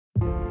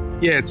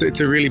Yeah, it's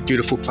a really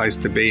beautiful place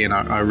to be, and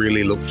I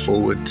really look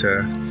forward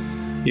to,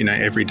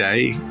 every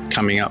day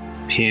coming up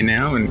here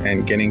now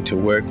and getting to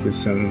work with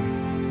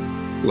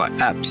some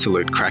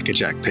absolute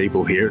crackerjack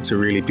people here. It's a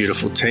really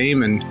beautiful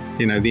team, and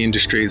the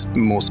industry is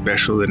more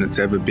special than it's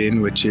ever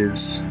been, which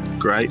is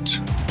great.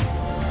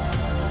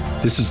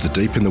 This is the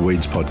Deep in the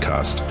Weeds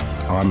podcast.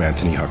 I'm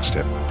Anthony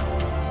Huckstep.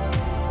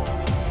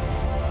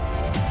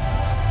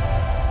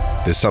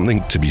 There's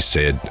something to be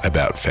said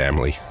about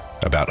family,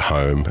 about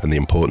home, and the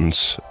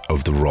importance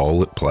of the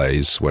role it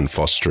plays when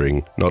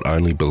fostering not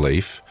only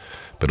belief,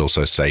 but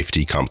also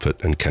safety,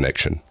 comfort, and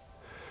connection.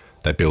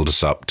 They build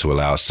us up to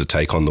allow us to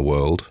take on the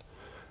world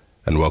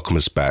and welcome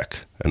us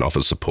back and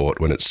offer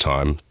support when it's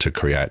time to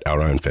create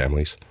our own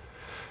families.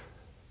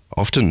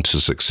 Often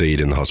to succeed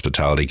in the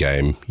hospitality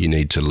game, you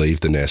need to leave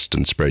the nest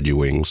and spread your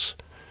wings.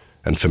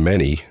 And for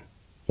many,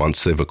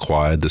 once they've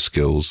acquired the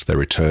skills, they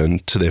return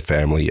to their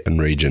family and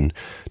region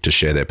to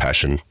share their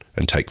passion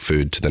and take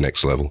food to the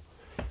next level.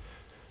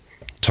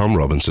 Tom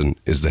Robinson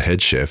is the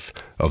head chef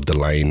of the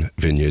Lane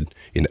Vineyard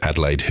in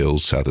Adelaide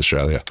Hills, South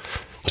Australia.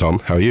 Tom,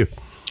 how are you?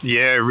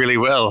 Yeah, really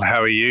well.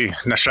 How are you?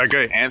 Now, should I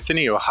go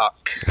Anthony or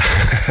Huck?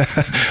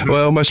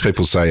 Well, most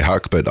people say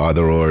Huck, but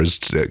either or is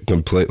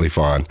completely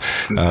fine.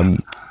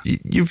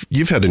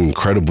 You've had an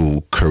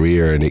incredible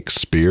career and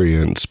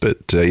experience,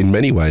 but in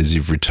many ways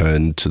you've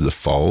returned to the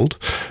fold.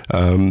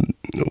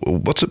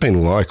 What's it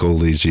been like all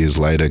these years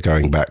later,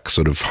 going back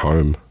sort of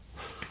home?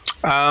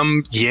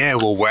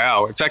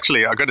 Wow. It's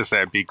actually, I got to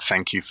say a big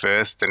thank you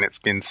first, and it's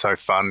been so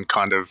fun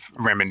kind of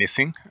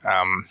reminiscing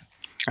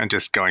and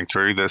just going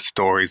through the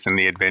stories and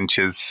the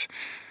adventures,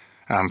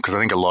 because I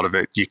think a lot of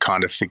it you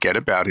kind of forget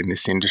about in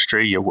this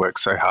industry. You work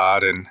so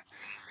hard, and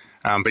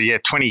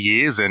 20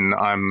 years and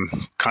I'm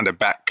kind of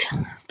back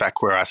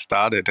where I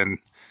started. And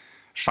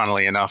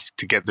funnily enough,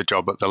 to get the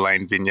job at the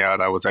Lane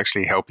Vineyard, I was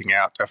actually helping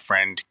out a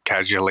friend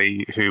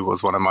casually who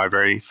was one of my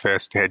very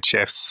first head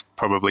chefs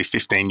probably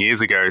 15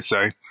 years ago.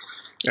 So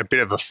a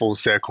bit of a full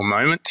circle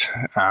moment.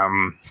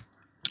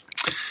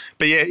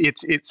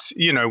 It's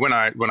when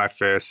I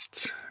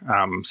first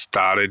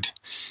started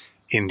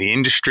in the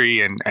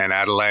industry and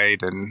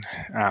Adelaide, and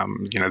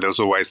there was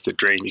always the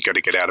dream, you got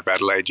to get out of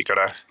Adelaide, you got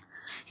to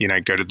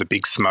go to the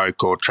big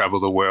smoke or travel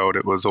the world.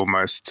 It was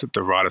almost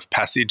the rite of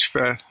passage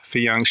for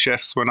young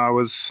chefs when I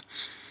was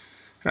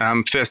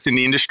first in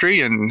the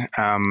industry. And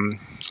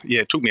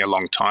it took me a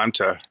long time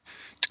to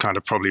kind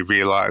of probably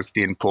realise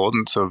the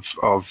importance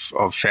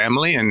of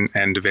family and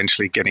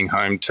eventually getting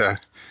home to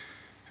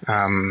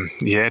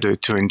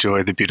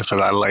enjoy the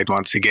beautiful Adelaide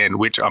once again,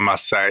 which I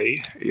must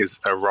say is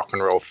a rock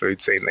and roll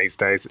food scene these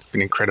days. It's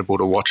been incredible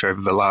to watch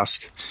over the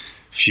last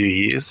few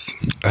years.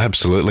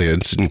 Absolutely.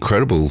 It's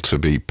incredible to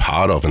be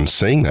part of and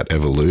seeing that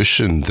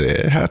evolution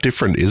there. How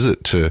different is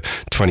it to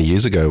 20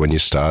 years ago when you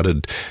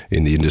started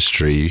in the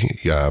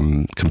industry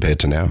compared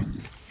to now?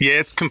 Yeah,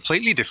 it's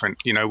completely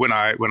different. When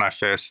I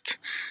first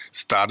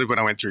started, when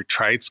I went through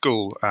trade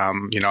school,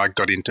 I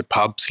got into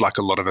pubs like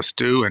a lot of us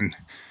do. And,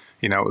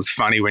 it was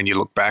funny when you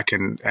look back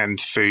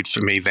and food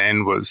for me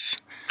then was,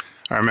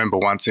 I remember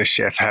once a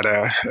chef had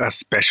a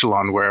special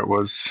on where it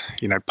was,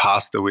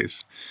 pasta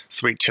with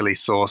sweet chili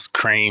sauce,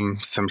 cream,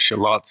 some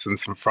shallots and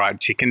some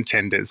fried chicken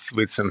tenders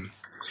with some,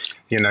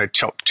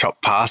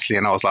 chopped parsley.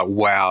 And I was like,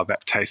 wow,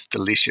 that tastes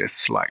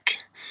delicious. Like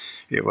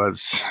it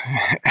was,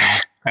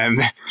 and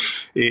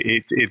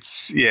it's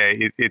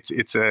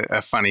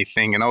a funny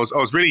thing. And I was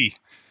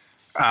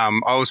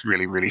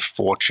really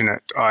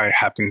fortunate. I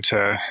happened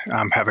to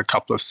have a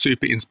couple of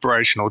super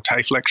inspirational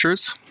TAFE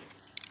lecturers.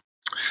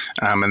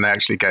 And they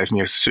actually gave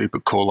me a super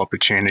cool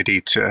opportunity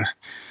to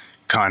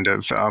kind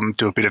of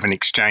do a bit of an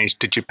exchange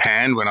to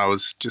Japan when I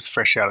was just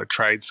fresh out of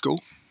trade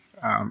school,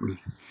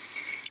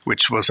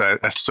 which was a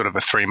sort of a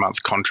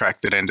 3-month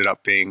contract that ended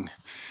up being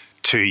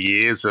 2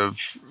 years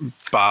of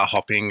bar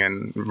hopping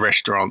and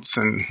restaurants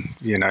and,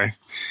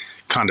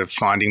 kind of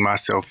finding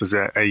myself as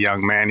a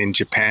young man in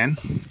Japan.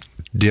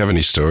 Do you have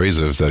any stories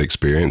of that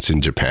experience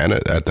in Japan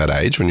at that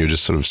age when you're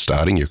just sort of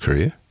starting your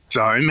career?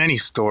 So many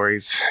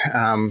stories.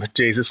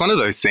 It's one of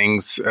those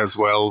things as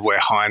well where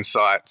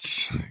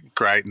hindsight's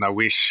great, and I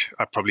wish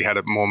I probably had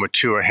a more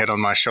mature head on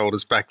my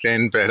shoulders back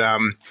then. But, I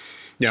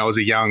was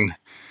a young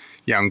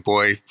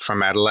boy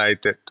from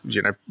Adelaide that,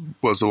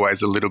 was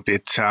always a little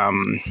bit,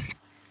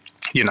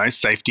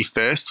 safety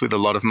first with a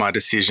lot of my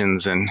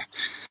decisions. And,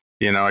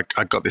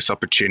 I got this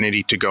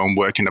opportunity to go and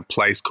work in a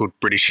place called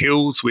British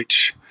Hills,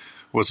 which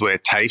was where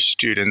TAFE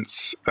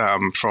students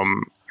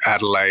from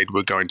Adelaide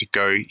were going to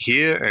go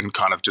here and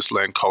kind of just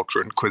learn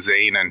culture and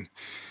cuisine,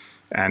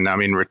 and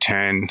in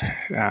return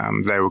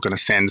they were going to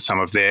send some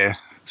of their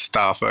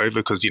staff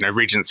over because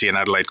Regency and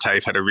Adelaide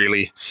TAFE had a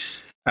really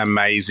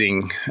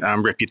amazing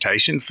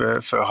reputation for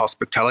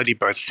hospitality,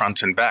 both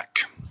front and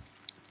back.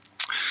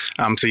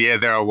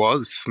 There I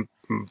was.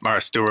 I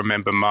still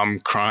remember Mum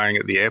crying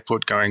at the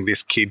airport going,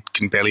 this kid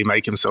can barely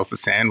make himself a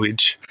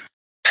sandwich.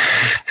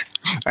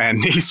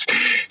 And he's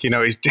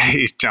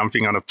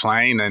jumping on a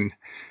plane, and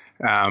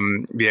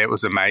it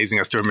was amazing.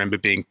 I still remember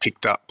being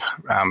picked up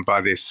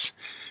by this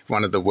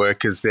one of the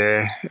workers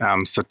there,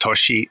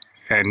 Satoshi,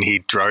 and he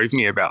drove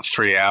me about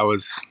 3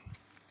 hours,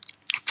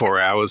 4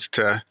 hours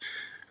to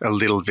a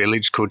little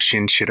village called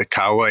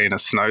Shinshitakawa in a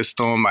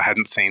snowstorm. I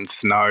hadn't seen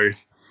snow.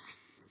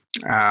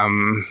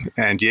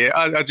 And yeah,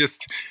 I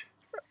just,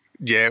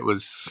 yeah, it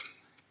was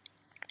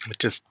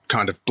just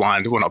kind of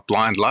not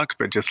blind luck,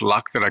 but just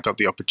luck that I got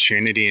the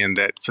opportunity, and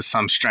that for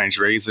some strange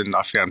reason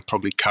I found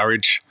probably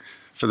courage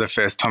for the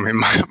first time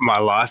in my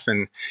life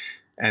and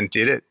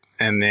did it.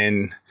 And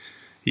then,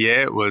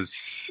 yeah, it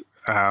was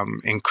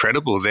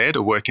incredible there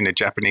to work in a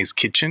Japanese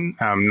kitchen,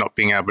 not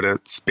being able to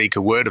speak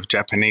a word of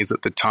Japanese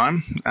at the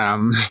time.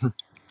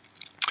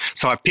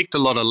 So I picked a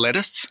lot of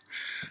lettuce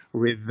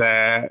with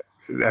a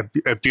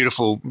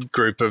beautiful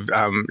group of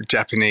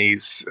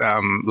Japanese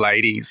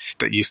ladies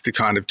that used to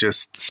kind of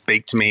just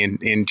speak to me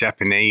in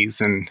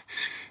Japanese, and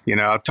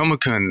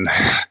Tomokun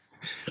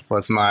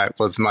was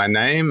my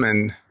name,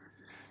 and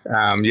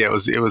yeah,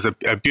 it was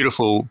a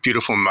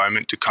beautiful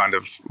moment to kind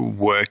of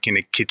work in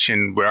a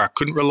kitchen where I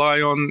couldn't rely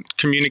on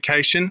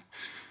communication.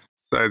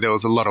 So there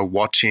was a lot of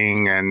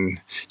watching, and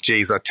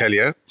geez, I tell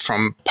you,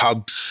 from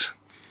pubs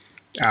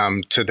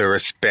to the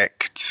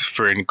respect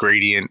for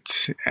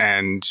ingredient,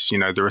 and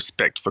the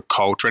respect for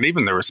culture, and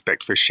even the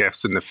respect for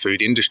chefs in the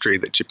food industry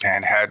that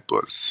Japan had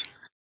was,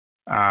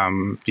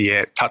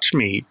 it touched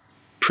me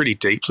pretty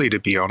deeply, to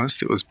be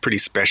honest. It was pretty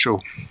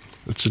special.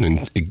 It's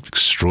an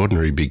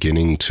extraordinary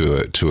beginning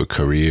to a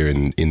career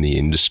in the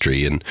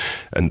industry, and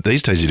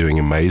these days you're doing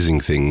amazing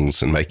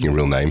things and making a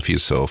real name for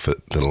yourself at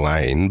the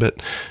Lane.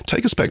 But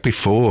take us back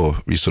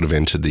before you sort of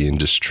entered the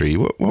industry.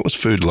 What was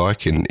food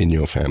like in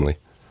your family?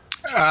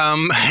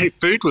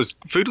 Food was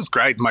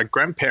great. My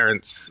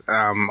grandparents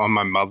on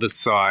my mother's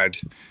side,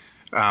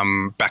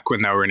 back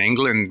when they were in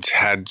England,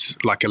 had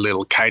like a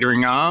little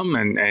catering arm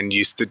and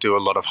used to do a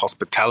lot of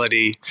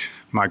hospitality.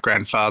 My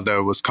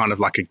grandfather was kind of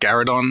like a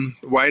Garridon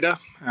waiter.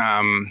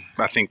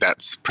 I think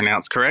that's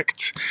pronounced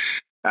correct.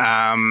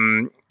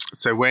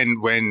 So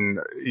when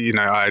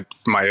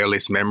my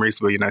earliest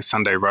memories were,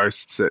 Sunday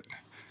roasts at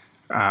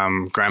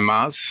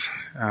grandma's,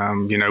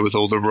 with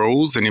all the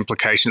rules and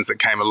implications that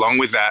came along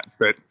with that.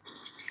 But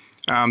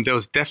there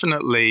was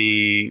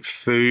definitely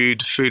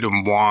food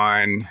and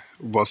wine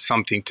was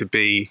something to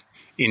be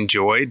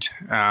enjoyed.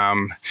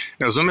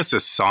 It was almost a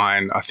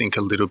sign, I think,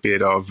 a little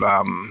bit of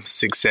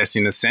success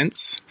in a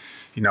sense.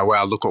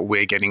 Wow, look what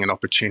we're getting an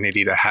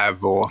opportunity to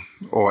have or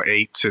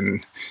eat,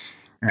 and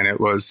it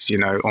was,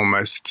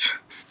 almost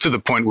to the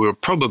point we were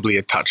probably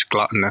a touch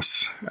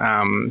gluttonous,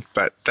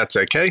 but that's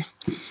okay.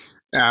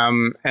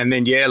 And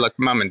then, like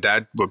mum and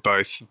dad were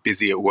both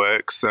busy at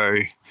work, so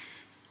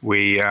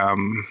we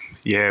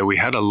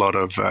had a lot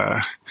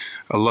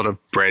of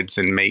breads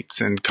and meats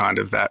and kind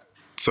of that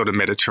sort of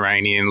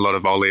Mediterranean, a lot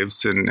of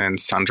olives and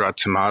sun-dried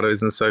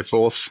tomatoes and so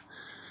forth.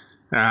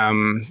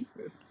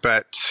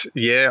 But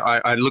yeah,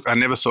 I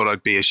never thought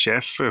I'd be a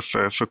chef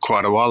for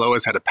quite a while. I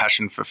always had a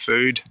passion for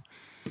food.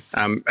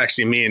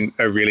 Actually, me and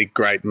a really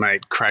great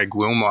mate, Craig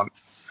Wilmot,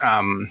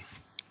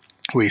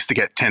 we used to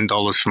get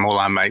 $10 from all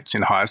our mates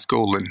in high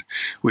school, and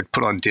we'd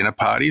put on dinner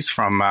parties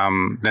from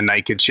the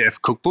Naked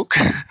Chef cookbook,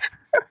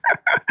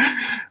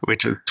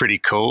 which was pretty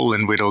cool.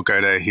 And we'd all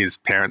go to his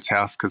parents'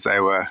 house because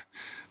they were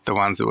the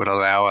ones that would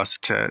allow us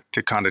to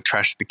kind of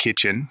trash the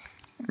kitchen.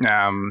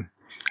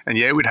 And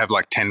yeah, we'd have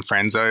like 10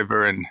 friends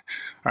over, and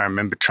I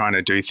remember trying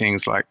to do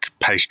things like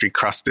pastry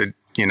crusted,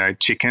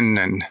 chicken,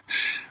 and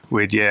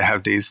we'd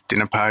have these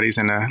dinner parties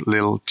and a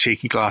little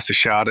cheeky glass of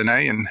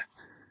Chardonnay, and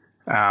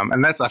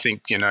that's, I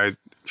think,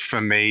 for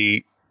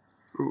me,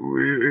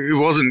 it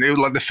was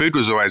like the food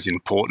was always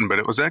important, but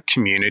it was that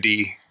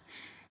community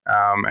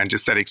and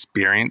just that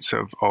experience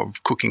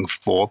of cooking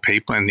for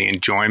people and the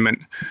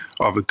enjoyment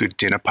of a good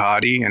dinner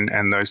party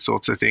and those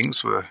sorts of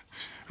things were a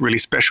really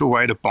special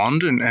way to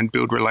bond and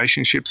build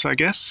relationships, I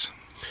guess.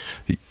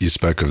 You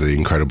spoke of the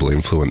incredible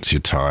influence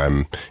your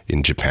time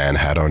in Japan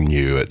had on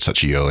you at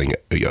such an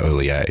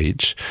early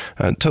age.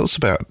 Tell us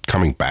about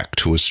coming back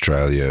to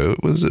Australia.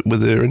 Were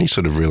there any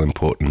sort of real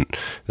important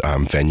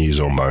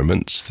venues or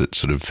moments that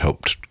sort of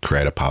helped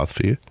create a path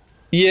for you?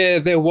 Yeah,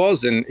 there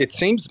was, and it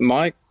seems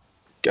my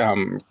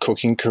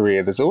cooking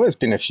career, there's always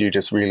been a few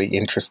just really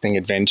interesting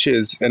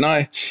adventures. And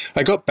I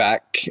got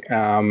back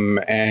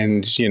and,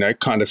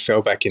 kind of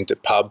fell back into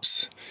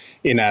pubs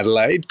in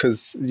Adelaide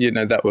because,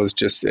 that was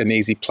just an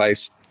easy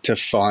place to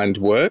find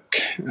work.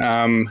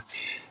 And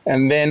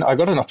then I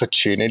got an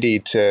opportunity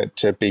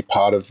to be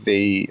part of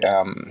the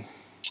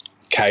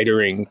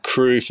catering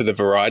crew for the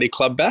Variety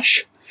Club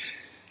Bash.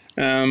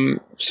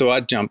 So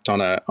I jumped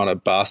on a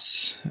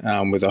bus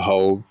with a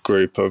whole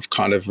group of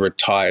kind of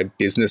retired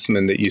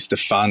businessmen that used to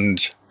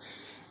fund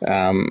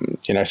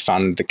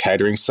the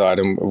catering side,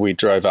 and we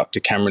drove up to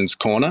Cameron's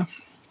Corner,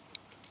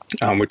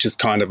 which is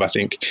kind of, I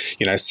think,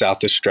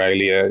 South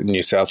Australia,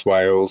 New South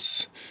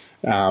Wales,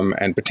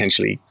 and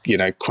potentially,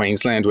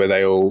 Queensland, where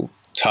they all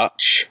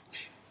touch.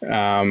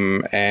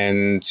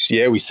 And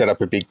we set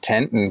up a big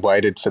tent and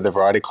waited for the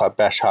Variety Club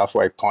Bash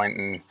halfway point,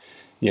 and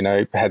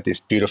had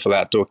this beautiful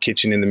outdoor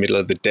kitchen in the middle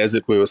of the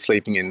desert. We were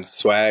sleeping in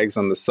swags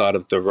on the side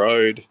of the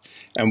road.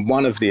 And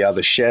one of the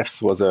other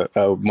chefs was a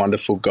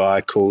wonderful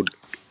guy called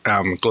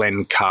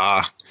Glenn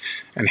Carr,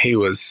 and he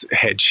was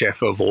head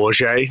chef of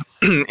Auger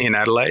in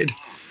Adelaide,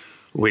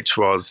 which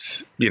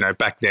was,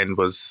 back then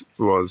was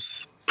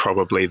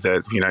probably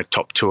the,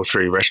 top 2 or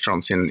 3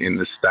 restaurants in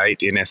the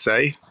state, in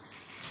SA.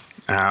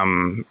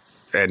 And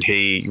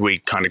we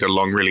kind of got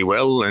along really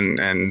well,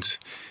 and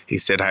he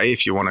said, hey,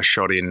 if you want a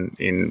shot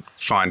in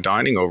fine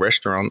dining or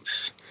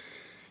restaurants,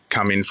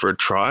 come in for a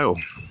trial.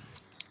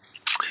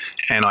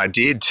 And I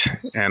did,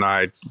 and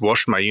I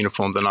washed my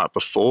uniform the night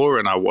before,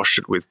 and I washed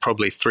it with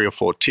probably 3 or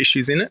 4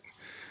 tissues in it.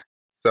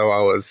 So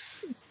I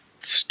was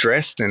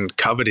stressed and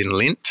covered in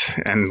lint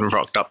and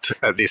rocked up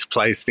at this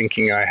place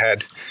thinking I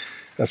had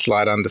a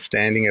slight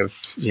understanding of,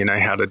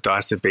 how to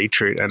dice a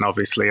beetroot, and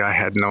obviously I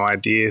had no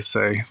idea.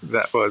 So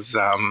that was,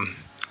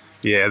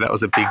 that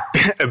was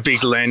a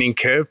big learning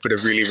curve, but a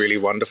really, really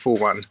wonderful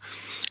one.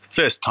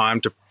 First time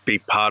to be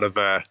part of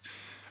a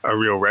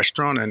real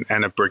restaurant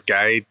and a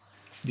brigade,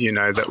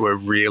 that were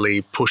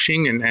really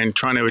pushing and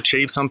trying to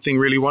achieve something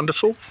really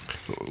wonderful.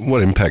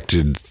 What impact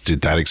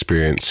did that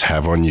experience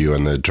have on you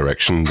and the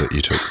direction that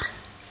you took?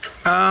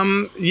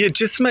 It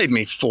just made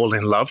me fall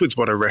in love with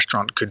what a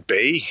restaurant could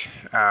be,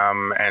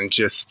 and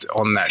just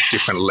on that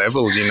different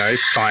level,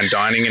 fine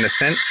dining in a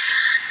sense,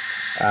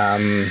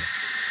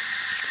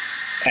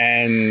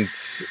 and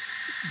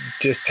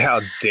just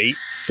how deep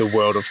the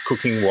world of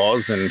cooking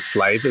was, and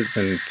flavours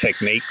and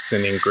techniques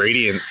and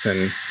ingredients.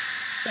 And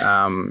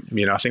I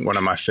think one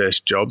of my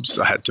first jobs,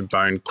 I had to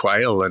bone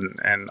quail, and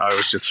I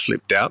was just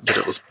flipped out that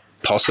it was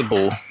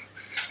possible.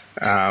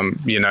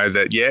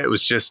 It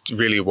was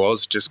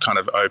just kind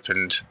of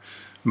opened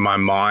my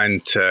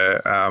mind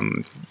to,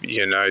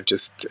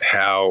 just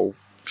how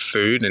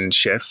food and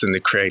chefs and the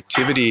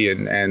creativity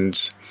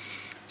and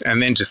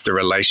then just the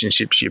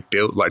relationships you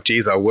built. Like,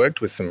 geez, I worked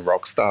with some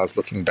rock stars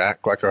looking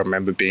back. Like, I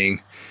remember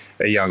being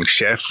a young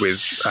chef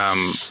with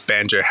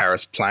Banjo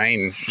Harris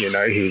Plain,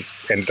 who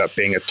ended up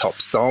being a top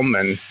som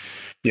and,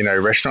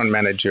 restaurant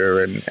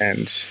manager.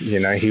 And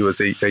he was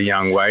a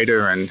young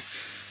waiter, and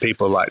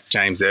people like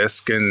James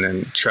Erskine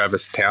and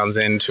Travis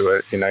Townsend, who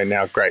are,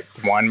 now great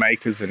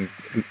winemakers and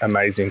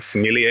amazing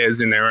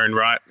sommeliers in their own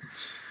right.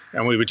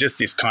 And we were just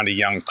this kind of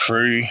young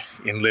crew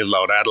in little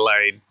old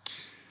Adelaide,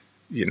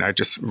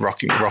 just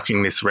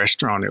rocking this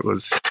restaurant. It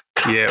was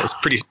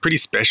pretty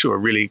special. It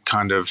really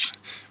kind of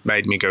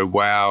made me go,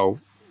 wow,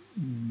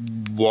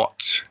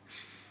 what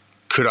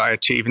could I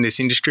achieve in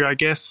this industry, I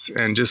guess,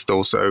 and just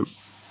also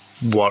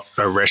what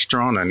a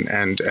restaurant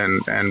and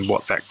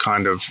what that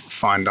kind of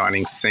fine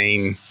dining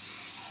scene,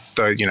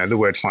 though, the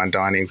word fine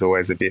dining is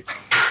always a bit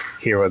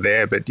here or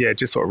there, but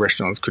just what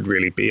restaurants could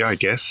really be, I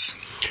guess.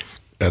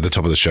 At the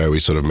top of the show, we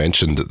sort of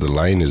mentioned that the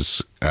Lane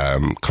is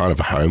kind of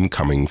a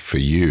homecoming for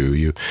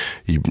you.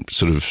 You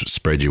sort of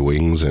spread your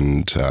wings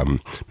and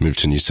moved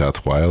to New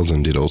South Wales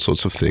and did all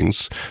sorts of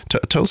things.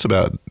 Tell us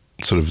about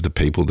sort of the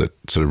people that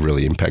sort of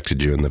really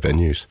impacted you in the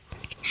venues.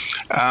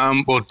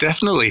 Well,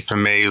 definitely for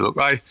me, look,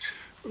 by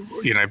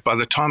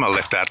the time I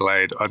left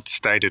Adelaide, I'd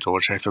stayed at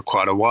Auger for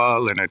quite a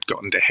while and had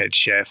gotten to head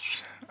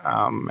chef.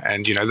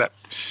 And, that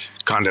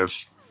kind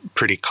of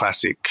pretty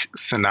classic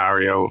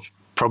scenario of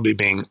probably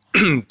being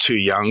too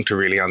young to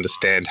really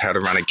understand how to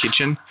run a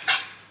kitchen,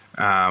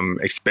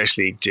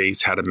 especially,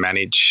 how to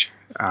manage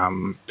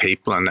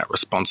people and that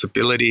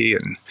responsibility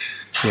and,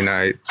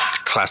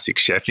 classic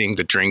chefing,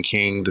 the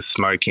drinking, the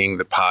smoking,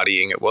 the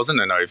partying. It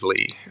wasn't an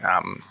overly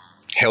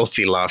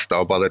healthy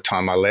lifestyle by the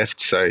time I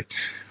left. So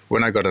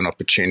when I got an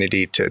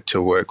opportunity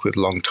to work with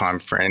longtime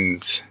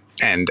friends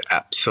and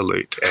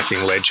absolute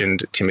effing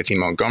legend Timothy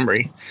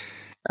Montgomery,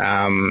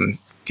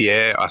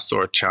 I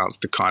saw a chance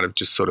to kind of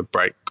just sort of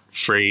break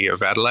free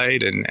of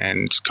Adelaide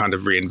and kind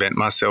of reinvent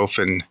myself.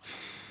 And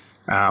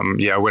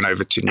I went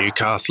over to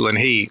Newcastle, and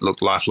he,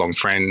 looked lifelong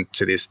friend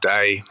to this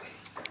day.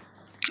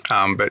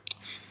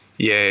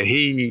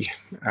 He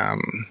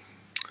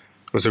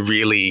was a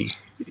really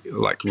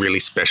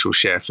special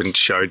chef and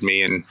showed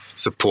me and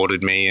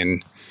supported me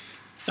and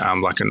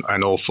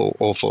an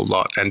awful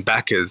lot. And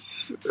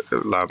Bacchus,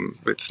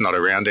 it's not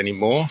around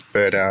anymore,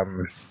 but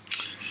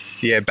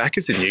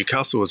Bacchus in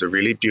Newcastle was a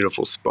really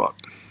beautiful spot.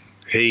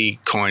 He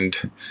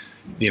coined,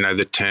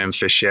 the term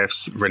for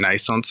chefs,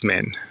 Renaissance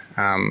men,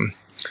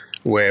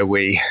 where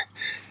we,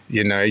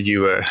 he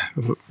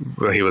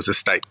was a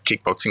state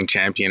kickboxing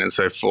champion and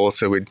so forth.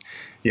 So we'd,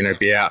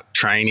 be out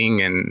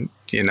training and,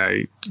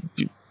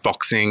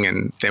 boxing,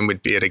 and then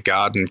we'd be at a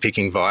garden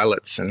picking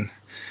violets and,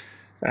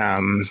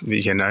 then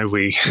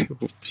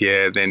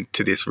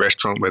to this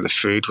restaurant where the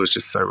food was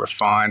just so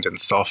refined and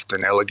soft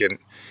and elegant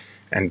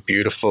and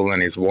beautiful,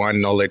 and his wine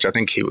knowledge. I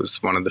think he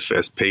was one of the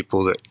first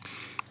people that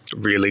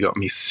really got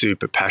me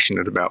super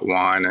passionate about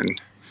wine, and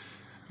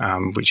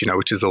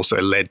which has also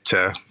led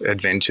to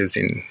adventures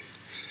in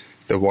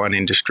the wine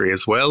industry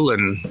as well.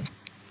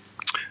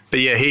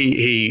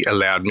 He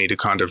allowed me to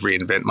kind of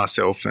reinvent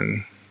myself,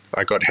 and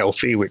I got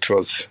healthy, which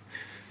was,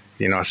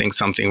 I think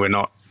something we're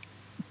not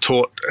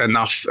taught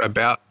enough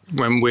about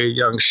when we're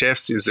young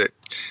chefs is that,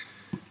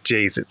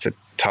 geez, it's a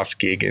tough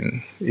gig,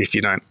 and if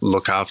you don't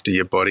look after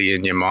your body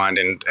and your mind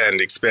and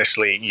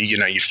especially,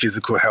 your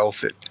physical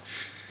health,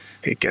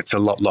 it gets a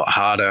lot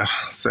harder.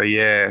 So,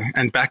 yeah,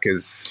 and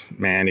Backers,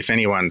 man, if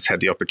anyone's had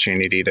the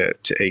opportunity to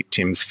eat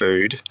Tim's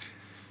food,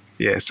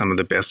 yeah, some of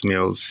the best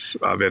meals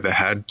I've ever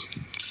had.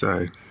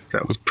 So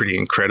that was pretty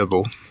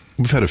incredible.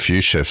 We've had a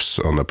few chefs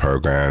on the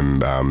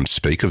program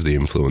speak of the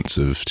influence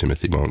of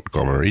Timothy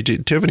Montgomery. Do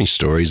you have any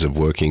stories of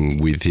working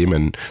with him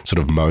and sort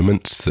of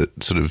moments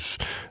that sort of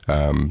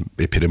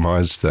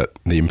epitomise the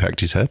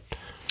impact he's had?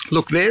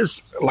 Look,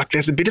 there's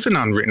a bit of an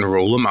unwritten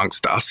rule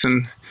amongst us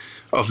and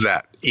of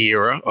that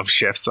era of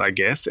chefs, I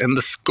guess. And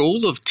the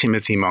school of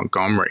Timothy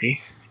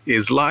Montgomery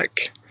is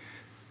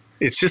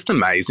it's just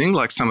amazing.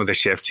 Like some of the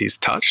chefs he's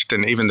touched,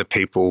 and even the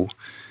people.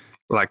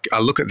 Like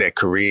I look at their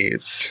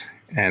careers.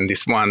 And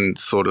this one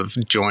sort of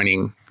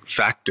joining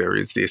factor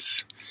is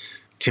this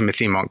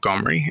Timothy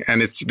Montgomery,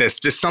 and there's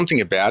just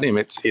something about him.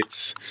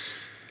 It's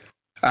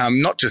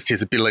not just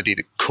his ability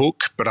to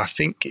cook, but I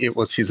think it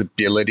was his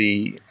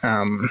ability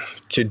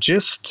to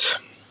just,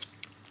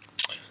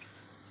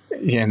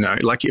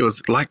 it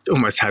was like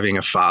almost having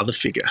a father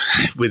figure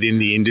within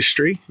the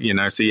industry.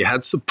 So you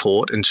had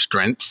support and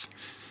strength,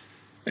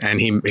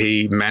 and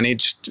he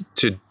managed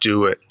to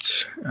do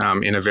it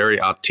in a very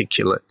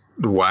articulate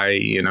way.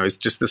 Is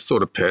just the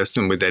sort of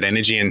person with that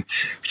energy. And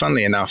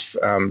funnily enough,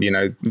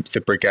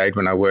 the brigade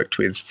when I worked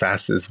with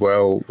FAS as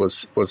well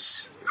was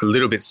a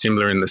little bit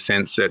similar in the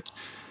sense that,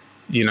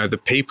 the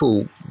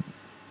people,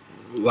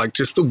 like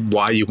just the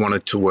why you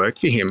wanted to work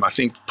for him. I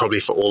think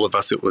probably for all of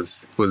us it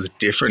was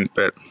different,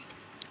 but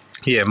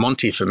yeah,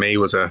 Monty for me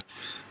was a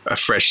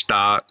fresh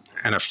start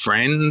and a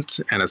friend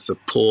and a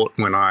support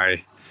when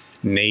I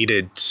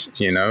needed,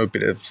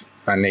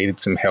 I needed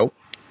some help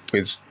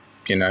with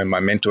my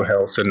mental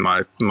health and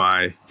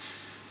my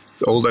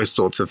all those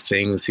sorts of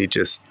things. He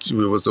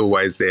was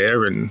always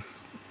there, and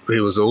he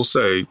was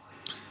also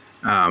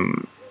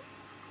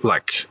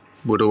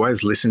would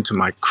always listen to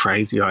my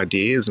crazy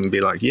ideas and be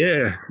like,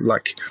 yeah,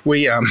 like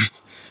we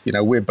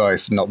we're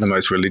both not the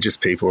most religious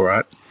people,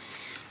 right?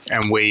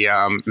 And we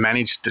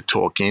managed to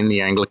talk in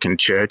the Anglican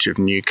Church of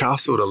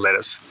Newcastle to let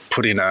us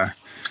put in a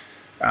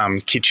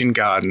kitchen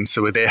garden.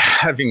 So we're there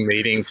having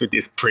meetings with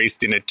this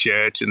priest in a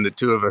church, and the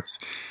two of us,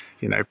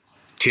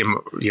 Tim,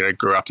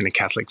 grew up in a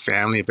Catholic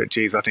family, but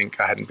geez, I think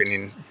I hadn't been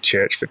in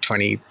church for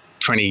 20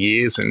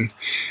 years, and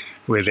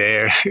we're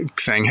there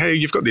saying, hey,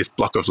 you've got this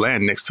block of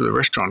land next to the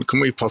restaurant. Can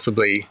we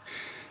possibly,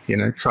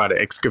 try to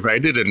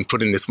excavate it and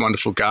put in this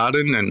wonderful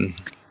garden? And,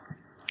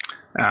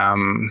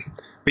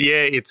 but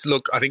yeah,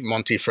 I think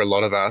Monty for a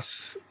lot of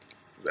us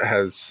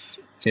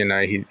has,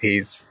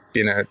 he's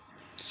been a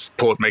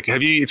support maker.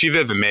 If you've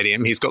ever met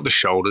him, he's got the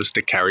shoulders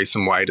to carry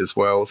some weight as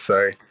well.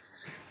 So,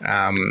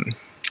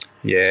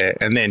 yeah,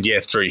 and then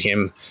through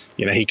him,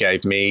 he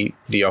gave me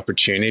the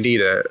opportunity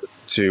to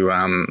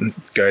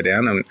go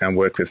down and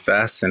work with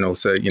FAS, and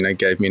also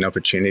gave me an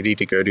opportunity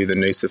to go to the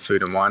Noosa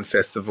Food and Wine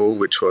Festival,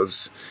 which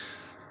was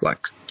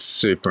like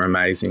super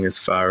amazing as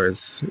far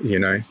as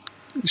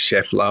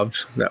chef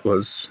love. That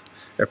was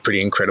a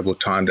pretty incredible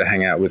time to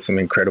hang out with some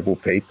incredible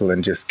people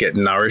and just get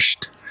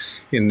nourished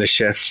in the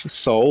chef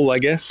soul, I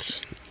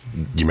guess.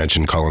 You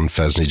mentioned Colin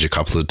Fasnage a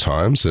couple of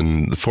times,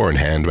 and the Four in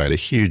Hand made a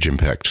huge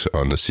impact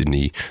on the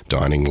Sydney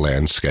dining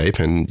landscape,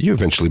 and you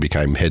eventually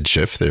became head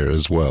chef there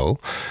as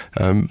well.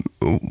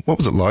 What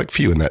was it like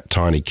for you in that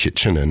tiny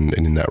kitchen and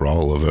in that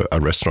role of a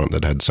restaurant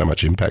that had so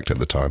much impact at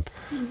the time?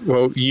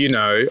 Well,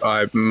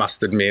 I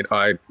must admit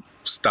I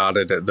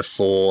started at the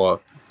Four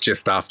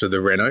just after the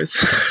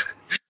renos.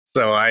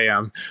 So I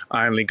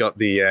only got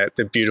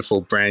the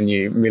beautiful brand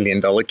new $1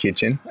 million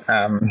kitchen.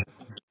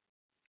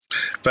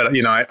 But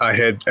I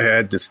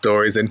heard the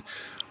stories, and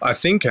I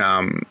think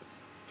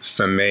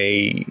for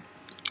me,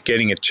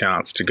 getting a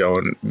chance to go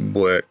and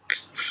work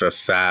for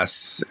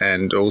FAS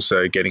and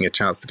also getting a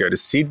chance to go to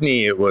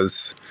Sydney, it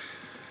was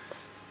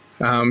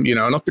an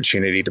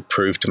opportunity to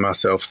prove to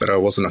myself that I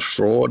wasn't a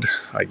fraud,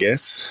 I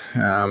guess.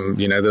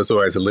 There's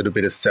always a little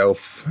bit of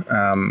self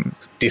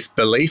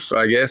disbelief,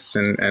 I guess,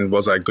 and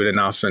was I good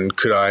enough, and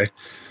could I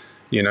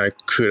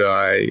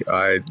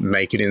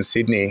make it in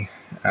Sydney?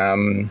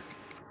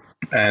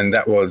 And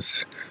that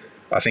was,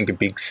 I think, a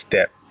big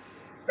step,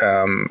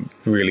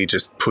 really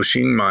just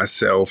pushing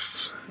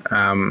myself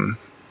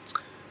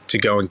to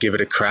go and give it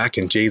a crack.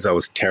 And geez, I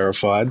was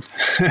terrified.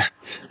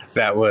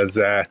 That was,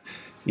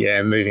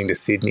 moving to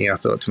Sydney, I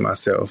thought to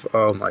myself,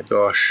 oh my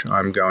gosh,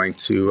 I'm going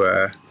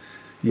to,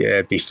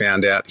 be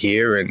found out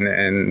here.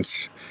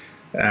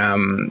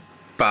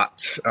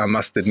 But I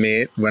must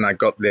admit, when I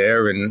got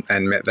there and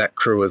met that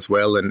crew as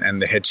well,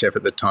 and the head chef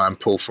at the time,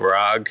 Paul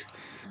Farag,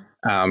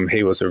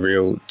 he was a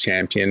real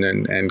champion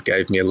and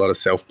gave me a lot of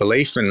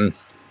self-belief. And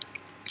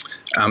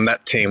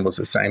that team was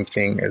the same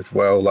thing as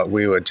well. Like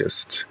we were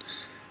just,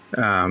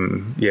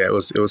 it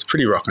was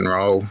pretty rock and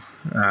roll.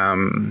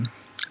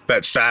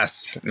 But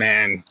FAS,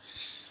 man,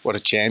 what a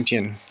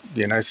champion.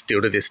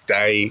 Still to this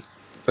day,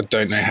 I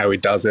don't know how he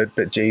does it,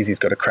 but geez, he's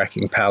got a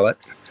cracking palate.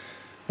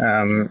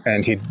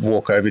 And he'd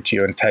walk over to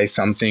you and taste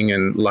something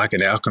and, like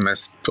an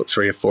alchemist, put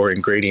 3 or 4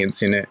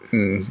 ingredients in it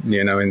and,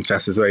 in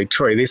Vass's way,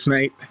 try this,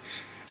 mate.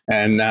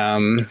 And,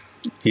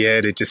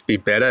 it'd just be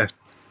better.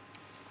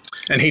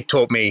 And he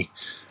taught me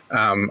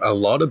a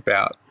lot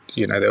about,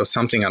 there was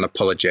something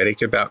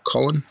unapologetic about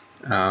Colin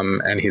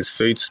and his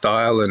food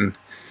style. And,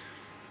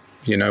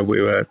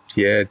 we were,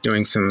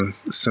 doing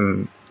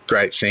some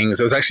great things.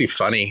 It was actually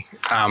funny.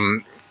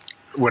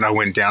 When I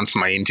went down for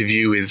my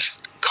interview with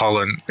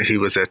Colin, he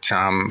was at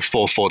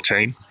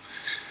 414,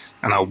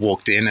 and I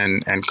walked in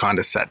and kind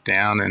of sat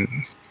down,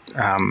 and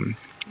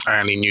I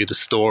only knew the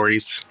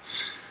stories.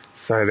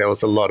 So there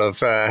was a lot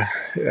of, I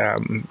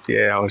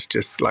was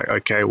just like,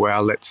 okay,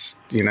 well, let's,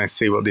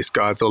 see what this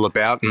guy's all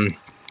about. And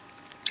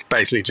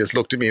basically just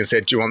looked at me and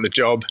said, do you want the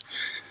job?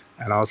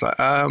 And I was like,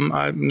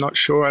 I'm not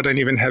sure. I don't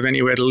even have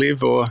anywhere to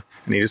live. And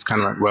he just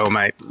kind of went, well,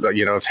 mate,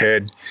 I've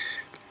heard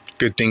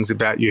good things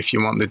about you. If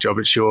you want the job,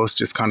 it's yours.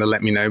 Just kind of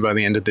let me know by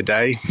the end of the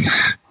day,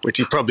 which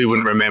he probably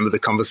wouldn't remember the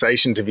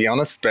conversation, to be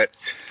honest. But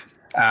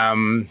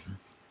I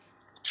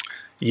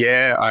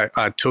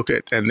took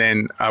it, and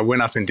then I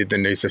went up and did the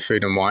Noosa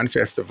Food and Wine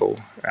Festival,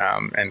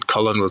 and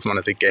Colin was one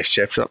of the guest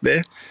chefs up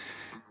there,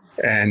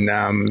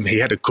 and he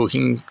had a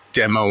cooking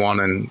demo on,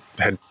 and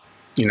had,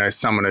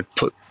 someone had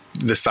put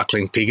the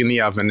suckling pig in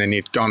the oven, and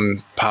he'd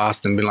gone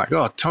past and been like,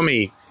 oh,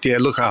 Tommy,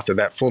 look after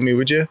that for me,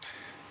 would you?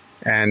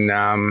 And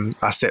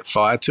I set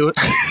fire to it.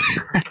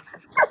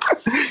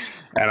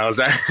 And I was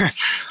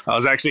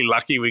actually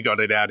lucky we got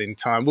it out in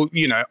time. Well,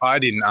 I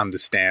didn't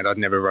understand. I'd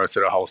never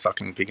roasted a whole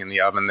suckling pig in the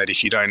oven, that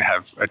if you don't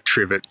have a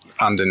trivet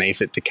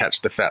underneath it to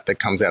catch the fat that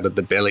comes out of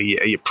the belly,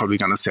 you're probably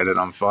going to set it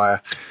on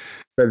fire.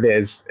 But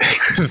there's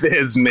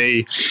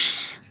me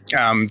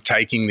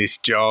taking this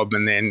job,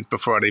 and then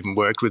before I'd even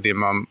worked with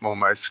him, I'm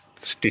almost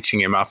stitching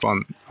him up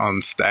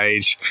on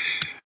stage.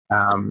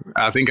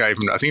 I think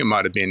it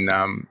might have been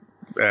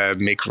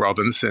Mick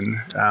Robinson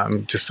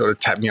just sort of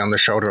tapped me on the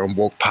shoulder and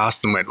walked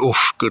past and went,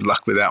 "Oof, good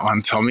luck with that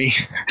one, Tommy."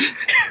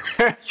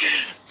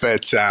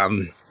 But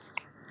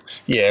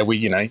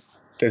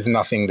there's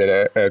nothing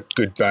that a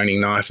good boning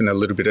knife and a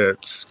little bit of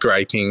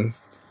scraping,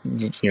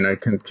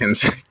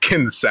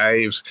 can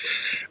save.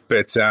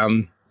 But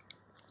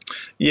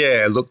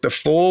look, the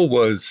fall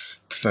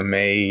was for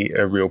me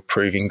a real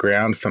proving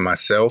ground for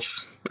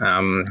myself.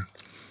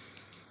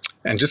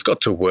 And just got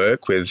to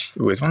work with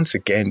once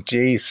again,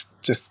 geez,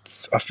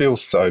 just I feel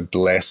so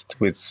blessed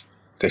with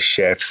the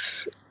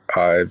chefs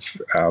I've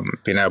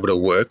been able to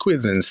work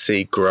with and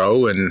see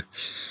grow, and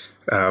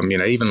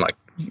even like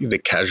the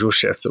casual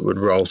chefs that would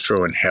roll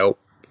through and help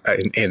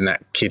in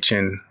that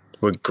kitchen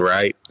were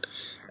great.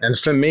 And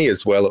for me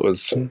as well, it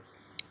was,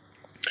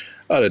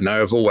 I don't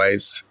know, I've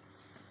always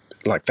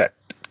like that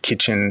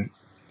kitchen,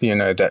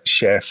 that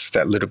chef,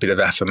 that little bit of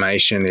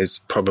affirmation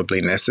is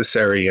probably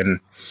necessary. And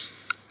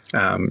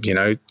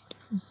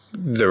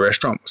the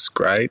restaurant was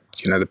great.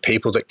 The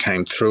people that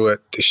came through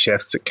it, the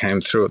chefs that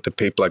came through it, the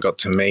people I got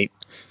to meet,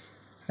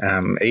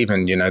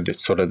 even, the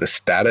sort of the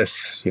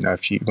status,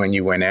 when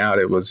you went out,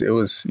 it was,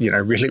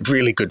 really,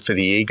 really good for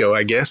the ego,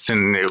 I guess.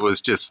 And it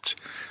was just,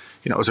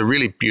 it was a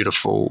really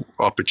beautiful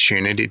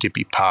opportunity to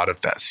be part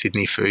of that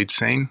Sydney food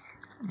scene.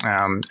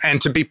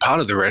 And to be part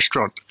of the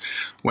restaurant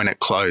when it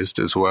closed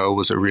as well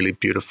was a really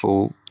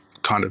beautiful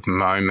kind of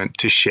moment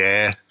to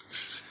share.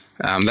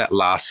 That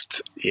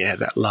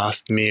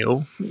last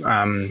meal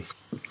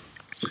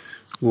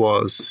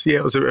was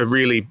a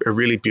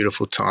really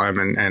beautiful time,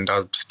 and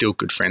I'm still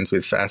good friends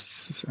with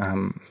Vass.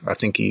 I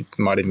think he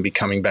might even be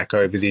coming back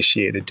over this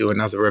year to do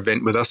another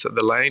event with us at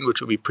the Lane, which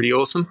will be pretty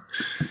awesome.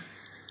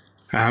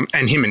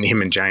 And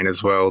him and Jane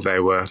as well. They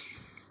were,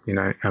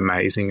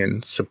 amazing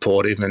and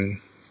supportive,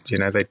 and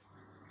they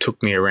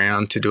took me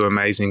around to do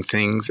amazing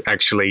things.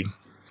 Actually,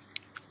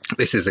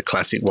 this is a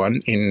classic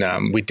one.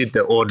 We did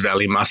the Ord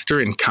Valley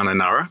Muster in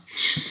Kununurra.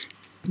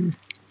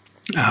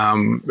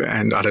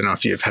 And I don't know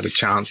if you've had a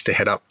chance to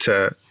head up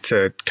to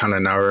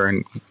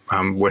Kununurra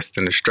in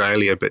Western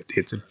Australia, but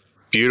it's a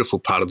beautiful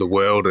part of the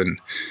world, and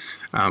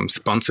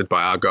sponsored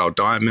by Argyle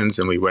Diamonds.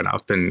 And we went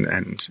up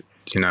and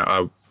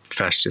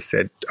Vass just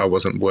said I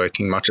wasn't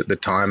working much at the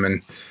time,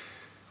 and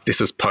this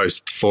was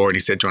post 4, and he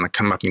said, do you want to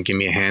come up and give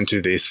me a hand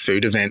to this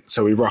food event?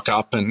 So we rock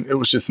up, and it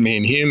was just me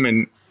and him,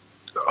 and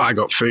I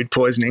got food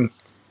poisoning.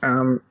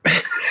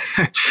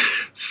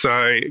 So,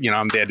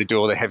 I'm there to do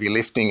all the heavy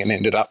lifting, and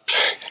ended up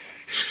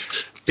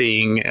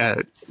being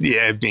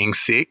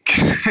sick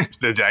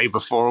the day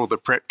before all the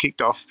prep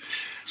kicked off,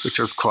 which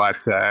was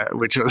quite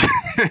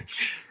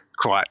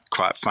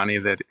funny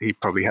that he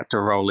probably had to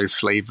roll his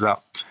sleeves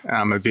up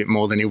a bit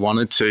more than he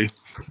wanted to.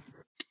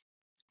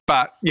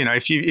 But,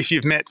 if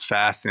you've met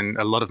Vass, and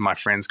a lot of my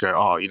friends go,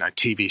 oh,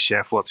 TV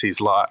chef, what's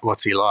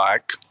he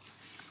like?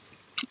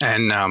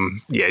 And,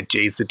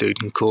 geez, the dude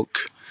can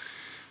cook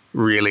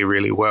really,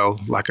 really well.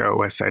 Like I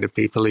always say to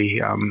people, he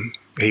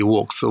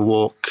walks the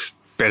walk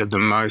better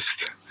than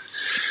most.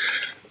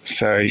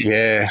 So,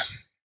 yeah.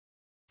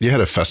 You had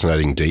a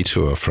fascinating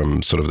detour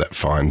from sort of that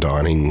fine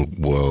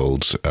dining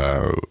world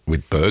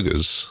with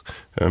burgers.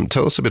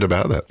 Tell us a bit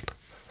about that.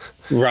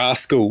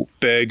 Rascal,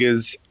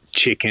 burgers,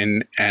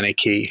 chicken,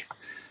 anarchy.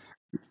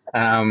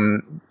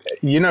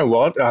 You know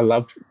what? I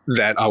love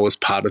that I was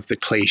part of the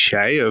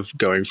cliche of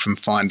going from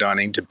fine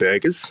dining to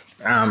burgers.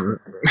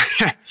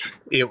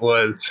 It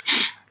was,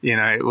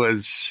 it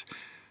was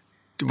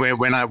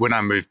when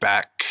I moved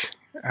back.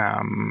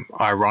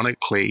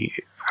 Ironically,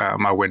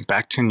 I went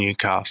back to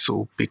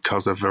Newcastle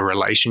because of a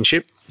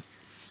relationship.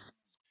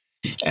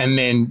 And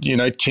then,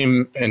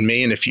 Tim and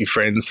me and a few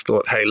friends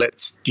thought, hey,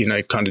 let's,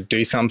 kind of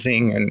do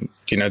something. And,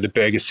 the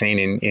burger scene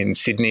in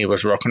Sydney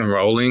was rocking and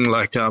rolling.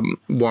 Like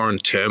Warren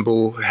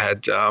Turnbull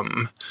had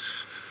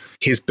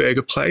his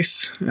burger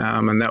place,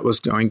 and that was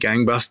going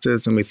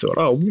gangbusters. And we thought,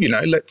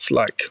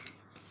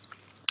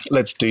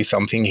 let's do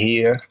something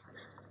here.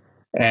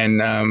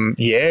 And,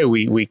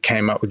 we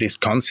came up with this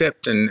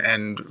concept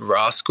and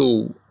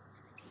Rascal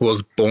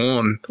was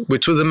born,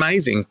 which was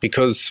amazing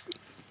because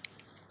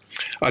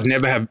I'd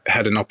never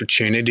had an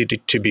opportunity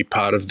to be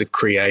part of the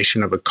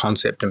creation of a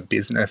concept and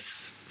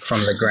business from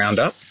the ground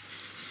up.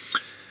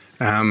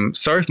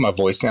 Sorry if my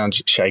voice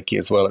sounds shaky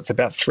as well. It's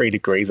about 3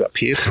 degrees up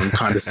here, so I'm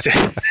kind of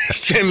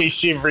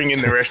semi-shivering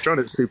in the restaurant.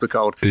 It's super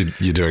cold.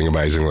 You're doing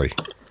amazingly.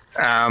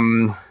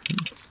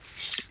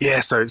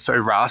 So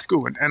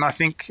Rascal. And I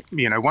think,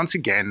 once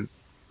again,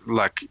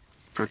 like,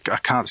 I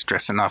can't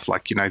stress enough,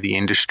 like, the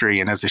industry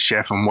and as a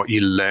chef and what you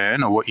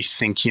learn or what you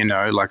think,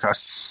 like I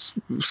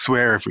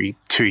swear every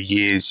 2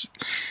 years,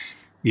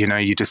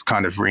 you just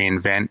kind of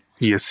reinvent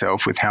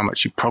yourself with how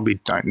much you probably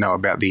don't know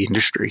about the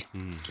industry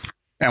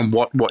and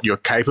what you're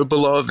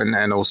capable of and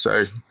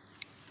also,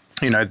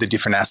 the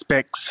different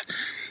aspects.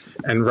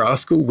 And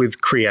Rascal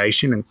with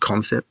creation and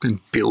concept and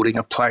building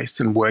a place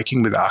and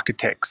working with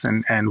architects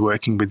and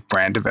working with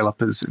brand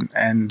developers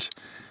and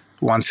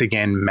once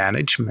again,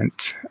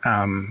 management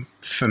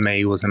for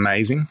me was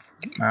amazing.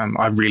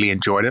 I really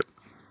enjoyed it.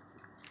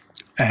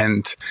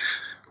 And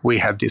we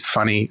had this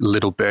funny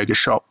little burger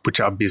shop, which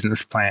our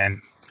business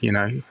plan,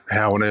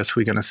 how on earth are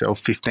we going to sell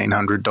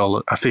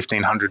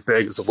 $1,500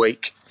 burgers a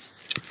week,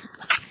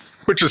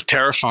 which was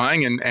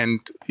terrifying.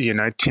 And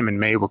Tim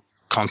and me were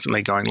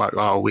constantly going like,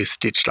 oh, we're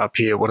stitched up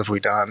here. What have we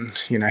done?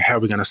 How are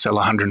we going to sell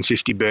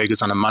 150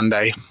 burgers on a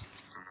Monday?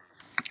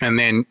 And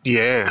then,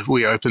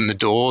 we opened the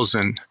doors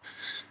and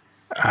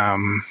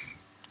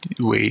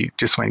we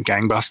just went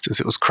gangbusters.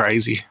 It was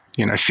crazy.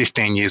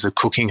 15 years of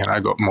cooking and I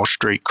got more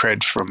street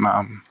cred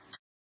from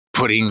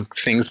putting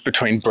things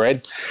between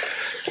bread.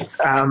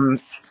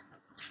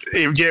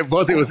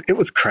 It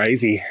was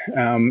crazy.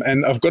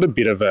 And I've got a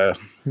bit of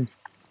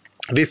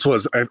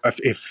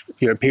if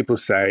people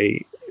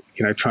say,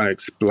 trying to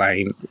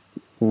explain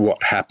what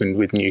happened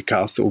with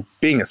Newcastle,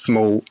 being a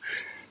small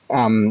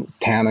town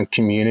and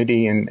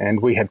community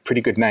and we had pretty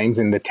good names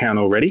in the town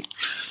already.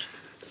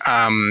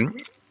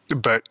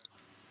 But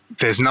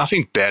there's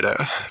nothing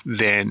better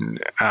than,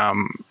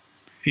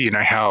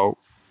 how,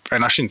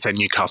 and I shouldn't say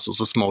Newcastle's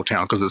a small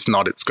town because it's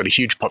not, it's got a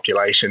huge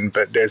population,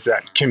 but there's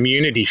that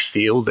community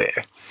feel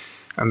there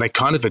and they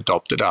kind of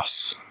adopted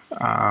us.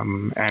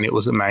 And it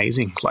was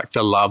amazing, like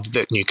the love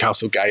that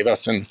Newcastle gave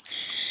us. And,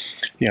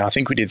 I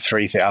think we did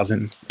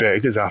 3,000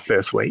 burgers our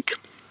first week.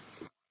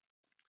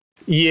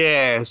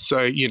 Yeah.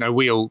 So,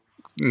 we all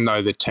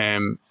know the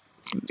term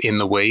in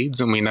the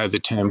weeds and we know the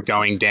term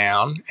going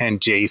down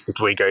and geez, did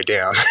we go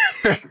down.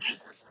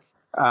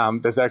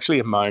 There's actually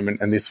a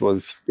moment and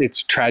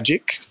it's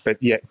tragic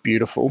but yet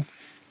beautiful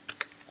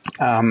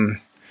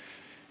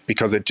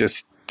because it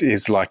just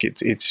is like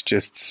it's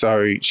just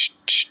so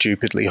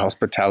stupidly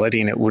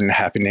hospitality and it wouldn't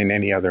happen in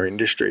any other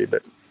industry.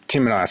 But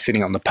Tim and I are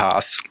sitting on the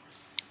pass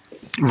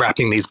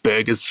wrapping these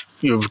burgers.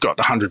 You've got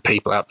 100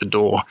 people out the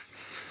door.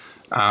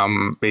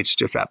 It's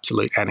just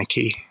absolute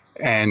anarchy.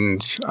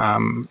 And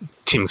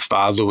Tim's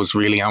father was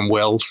really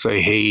unwell, so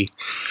he,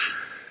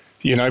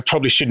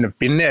 probably shouldn't have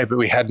been there, but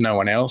we had no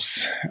one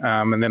else.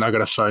 And then I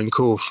got a phone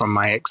call from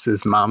my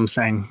ex's mum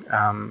saying,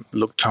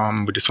 look,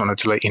 Tom, we just wanted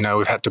to let you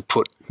know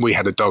we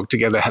had a dog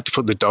together, had to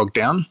put the dog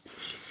down.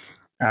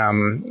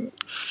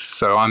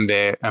 So I'm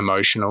there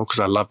emotional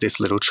because I love this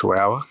little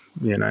chihuahua,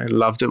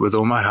 loved it with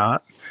all my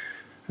heart.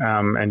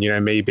 And,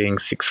 me being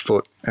 6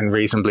 foot and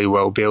reasonably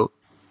well built,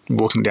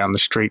 walking down the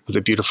street with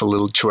a beautiful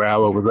little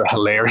chihuahua was a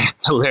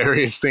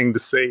hilarious thing to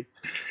see.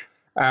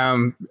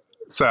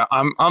 So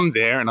I'm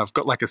there and I've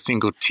got like a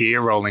single tear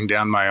rolling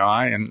down my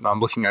eye and I'm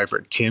looking over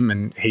at Tim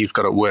and he's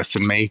got it worse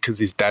than me because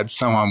his dad's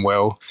so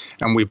unwell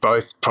and we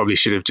both probably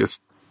should have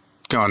just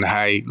gone,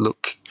 hey,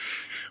 look,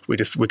 we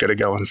got to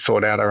go and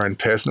sort out our own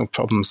personal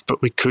problems, but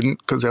we couldn't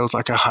because there was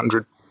like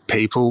 100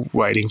 people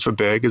waiting for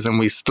burgers and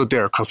we stood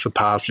there across the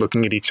path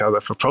looking at each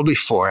other for probably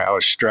 4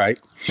 hours straight,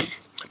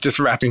 just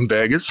wrapping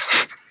burgers.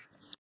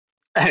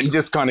 And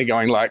just kind of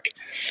going like,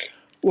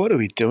 what are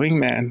we doing,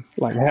 man?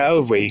 Like, how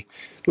have we?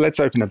 Let's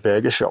open a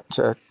burger shop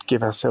to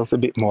give ourselves a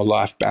bit more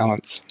life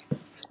balance.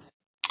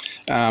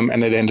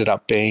 And it ended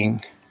up being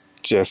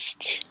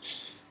just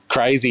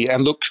crazy.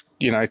 And look,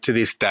 to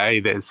this day,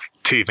 there's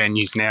 2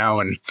 venues now,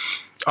 and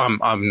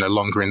I'm no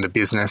longer in the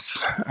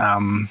business.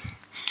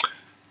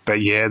 But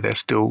yeah, they're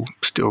still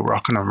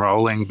rocking and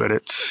rolling. But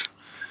it's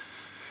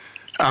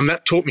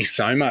that taught me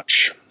so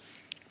much.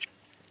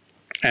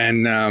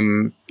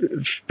 And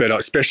but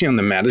especially on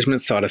the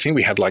management side, I think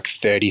we had like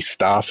 30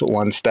 staff at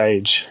one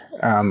stage,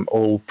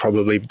 all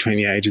probably between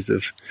the ages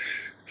of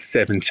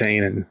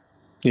 17 and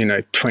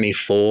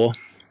 24,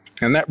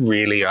 and that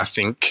really, I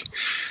think,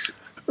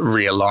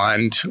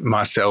 realigned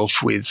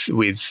myself with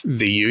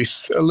the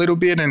youth a little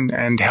bit,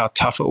 and how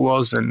tough it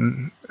was,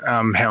 and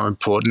how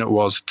important it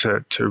was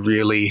to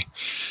really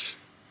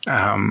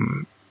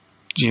to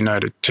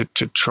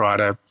try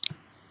to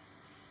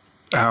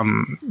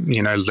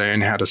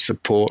learn how to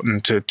support,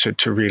 and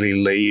to really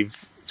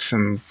leave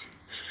some,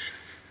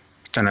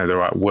 don't know the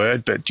right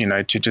word, but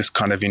to just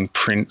kind of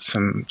imprint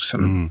some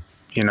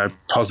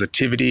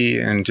positivity,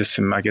 and just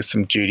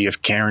some duty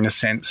of care in a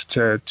sense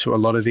to a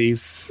lot of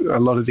these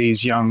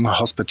young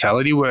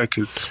hospitality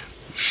workers.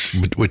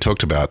 We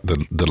talked about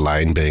the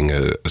lane being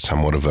a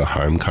somewhat of a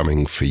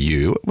homecoming for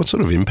you. What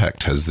sort of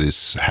impact has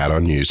this had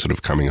on you, sort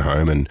of coming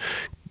home and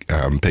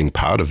being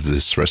part of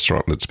this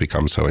restaurant that's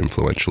become so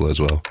influential as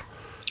well?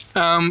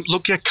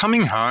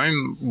 Coming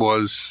home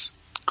was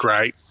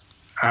great.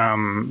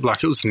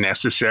 It was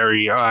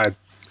necessary. I,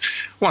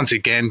 once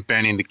again,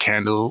 burning the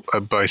candle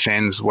at both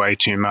ends way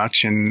too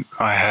much, and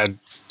I had,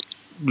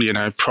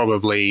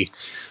 probably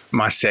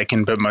my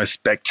second but most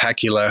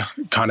spectacular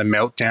kind of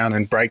meltdown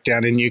and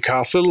breakdown in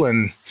Newcastle,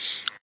 and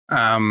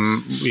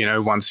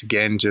once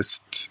again,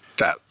 just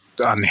that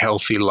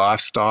unhealthy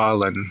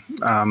lifestyle, and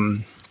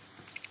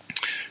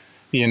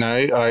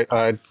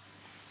I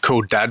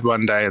called Dad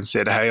one day and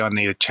said, "Hey, I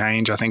need a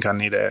change. I think I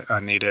need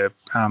to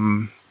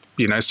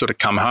sort of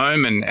come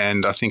home,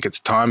 and I think it's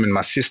time." And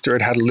my sister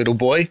had a little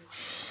boy,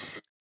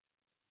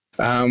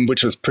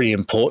 which was pretty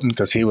important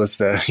because he was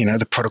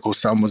the prodigal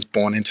son was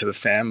born into the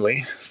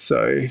family.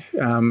 So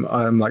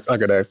I'm like, I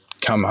got to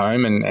come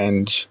home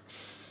and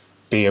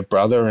be a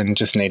brother, and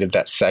just needed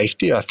that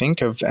safety, I think,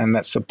 and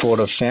that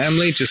supportive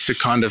family, just to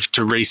kind of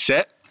to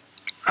reset.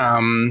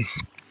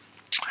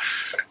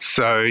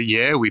 So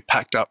yeah, we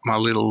packed up my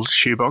little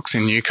shoebox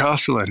in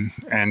Newcastle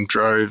and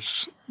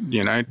drove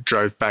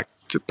back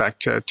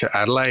to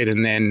Adelaide,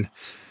 and then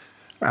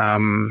I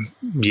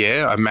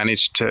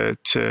managed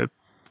to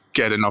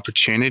get an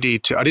opportunity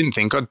to. I didn't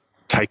think I'd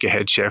take a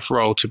head chef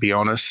role, to be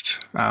honest.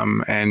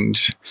 And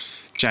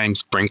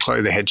James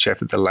Brinklow, the head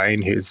chef at the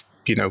Lane, who's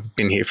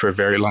been here for a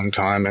very long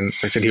time, and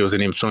I said he was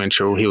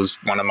he was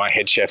one of my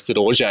head chefs at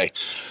Auger.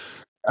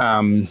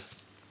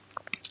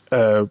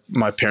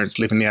 My parents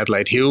live in the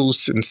Adelaide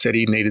Hills, and said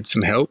he needed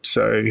some help,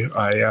 so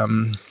I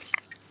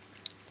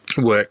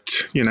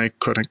worked,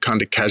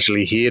 kind of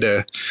casually here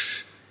to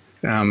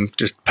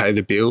just pay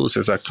the bills,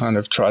 as I kind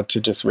of tried to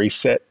just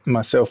reset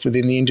myself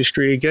within the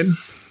industry again.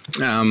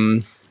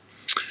 And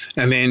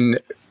then,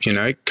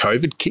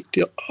 COVID kicked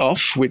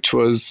off, which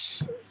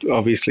was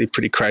obviously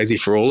pretty crazy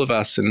for all of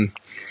us, and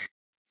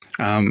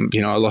I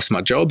lost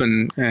my job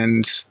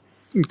and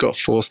got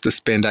forced to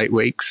spend 8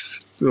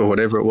 weeks or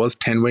whatever it was,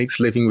 10 weeks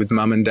living with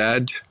mum and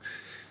dad,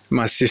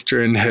 my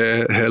sister and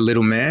her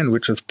little man,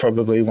 which was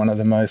probably one of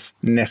the most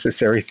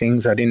necessary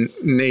things I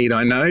didn't need.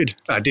 I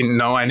didn't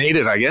know I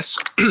needed, I guess.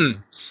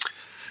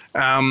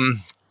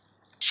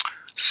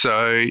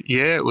 So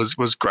yeah, it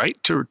was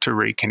great to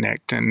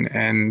reconnect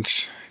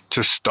and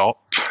to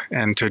stop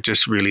and to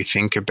just really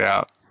think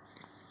about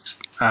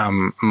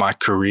my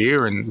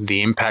career and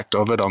the impact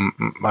of it on,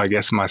 I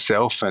guess,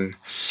 myself, and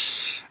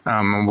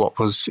what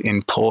was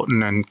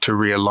important, and to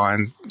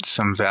realign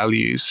some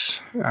values.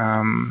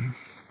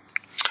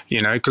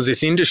 Because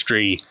this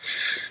industry,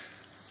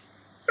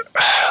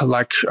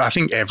 I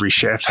think every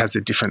chef has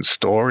a different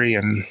story,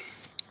 and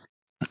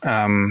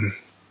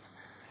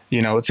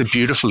it's a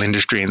beautiful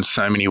industry in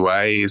so many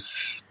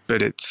ways,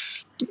 but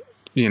it's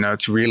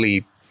it's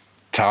really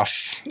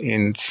tough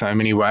in so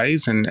many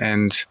ways,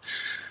 and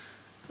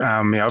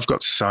I've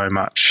got so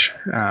much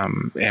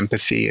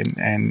empathy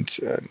and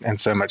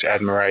so much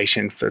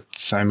admiration for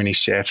so many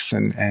chefs,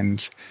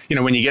 and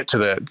when you get to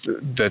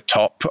the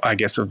top, I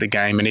guess, of the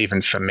game, and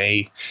even for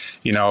me,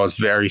 I was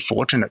very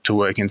fortunate to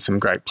work in some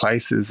great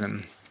places,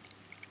 and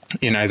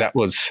that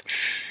was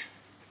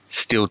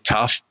still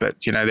tough, but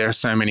there are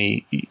so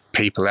many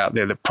people out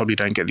there that probably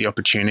don't get the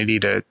opportunity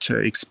to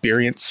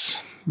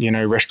experience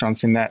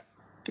restaurants in that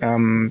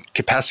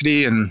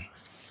capacity, and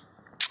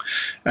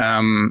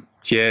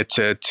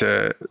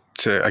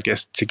to I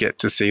guess to get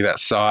to see that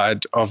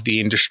side of the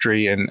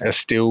industry, and are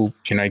still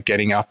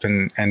getting up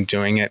and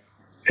doing it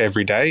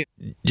every day.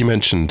 You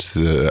mentioned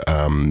the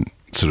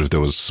there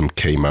was some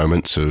key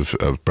moments of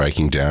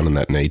breaking down and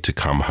that need to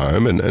come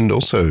home, and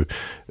also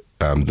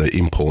the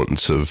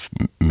importance of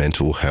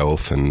mental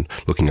health and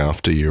looking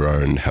after your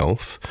own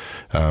health.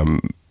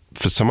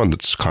 For someone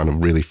that's kind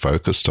of really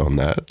focused on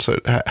that, so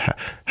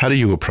how do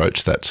you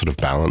approach that sort of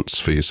balance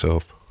for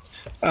yourself?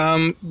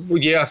 Well,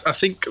 yeah, I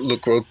think,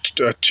 look, well,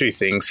 two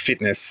things.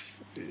 Fitness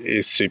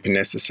is super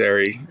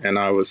necessary, and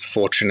I was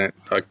fortunate.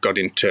 I got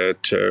into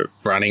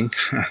running,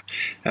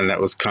 and that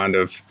was kind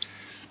of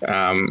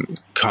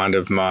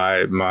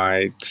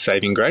my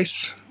saving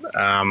grace,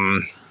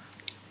 and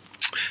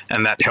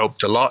that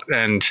helped a lot.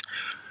 And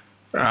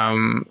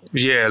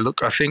yeah,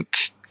 look, I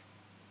think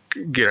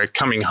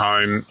coming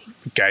home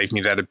gave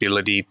me that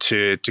ability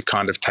to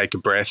kind of take a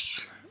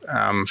breath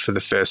for the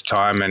first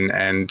time,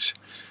 and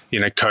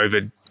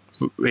COVID,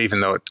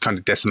 even though it kind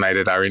of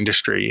decimated our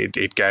industry,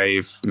 it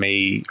gave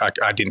me,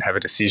 I didn't have a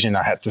decision.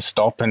 I had to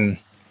stop and,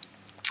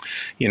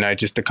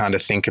 just to kind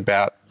of think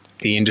about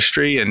the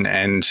industry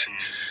and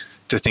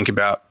to think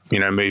about,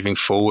 moving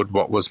forward,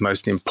 what was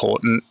most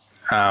important,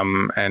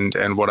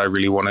 and what I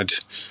really wanted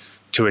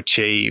to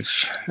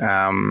achieve,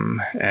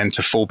 and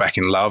to fall back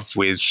in love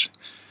with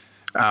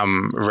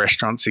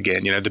restaurants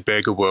again. The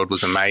burger world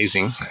was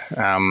amazing.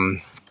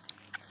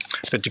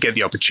 But to get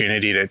the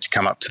opportunity to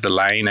come up to the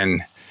Lane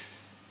and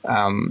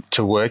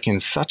to work in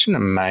such an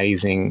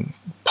amazing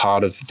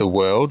part of the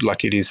world,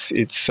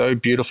 it's so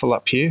beautiful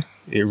up here.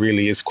 It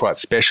really is quite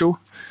special.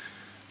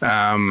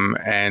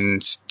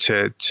 And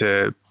to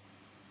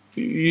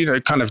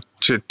kind of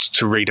to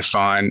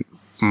redefine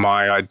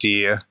my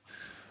idea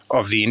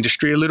of the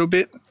industry a little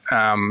bit,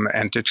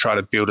 and to try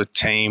to build a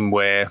team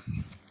where,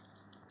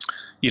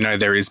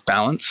 there is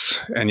balance,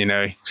 and,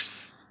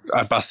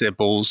 I bust their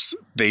balls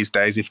these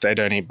days if they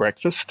don't eat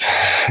breakfast,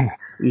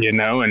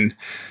 and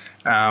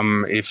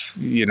if,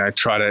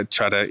 try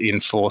to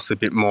enforce a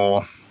bit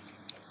more,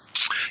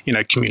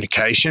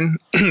 communication.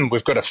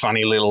 We've got a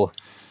funny little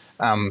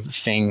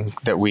thing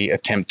that we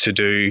attempt to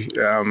do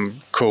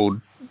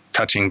called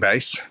touching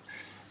base,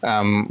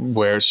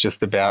 where it's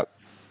just about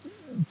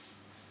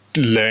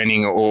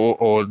learning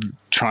or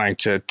trying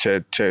to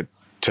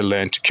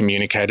learn to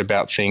communicate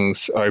about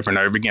things over and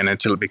over again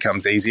until it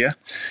becomes easier.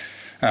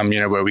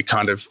 Where we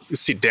kind of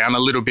sit down a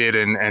little bit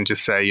and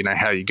just say,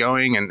 how are you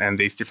going, and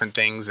these different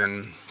things.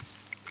 And,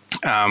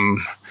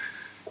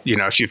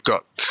 if you've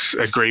got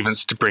a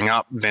grievance to bring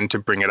up, then to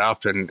bring it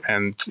up. And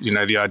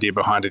the idea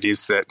behind it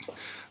is that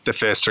the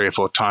first 3 or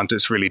 4 times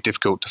it's really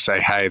difficult to say,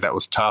 hey, that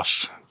was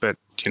tough. But,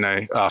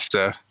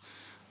 after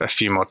a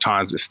few more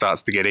times, it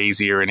starts to get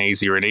easier and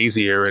easier and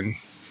easier. And,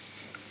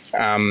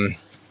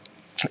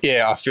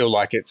 I feel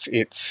like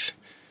it's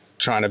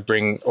trying to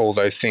bring all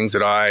those things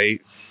that I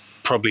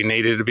probably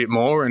needed a bit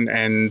more and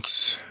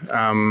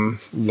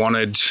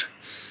wanted,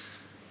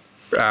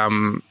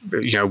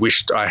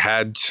 wished I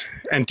had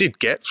and did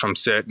get from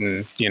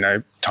certain,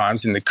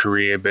 times in the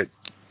career. But,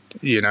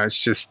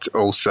 it's just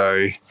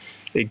also,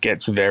 it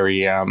gets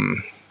very,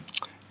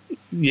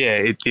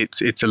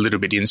 it's a little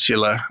bit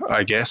insular,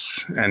 I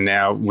guess. And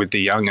now with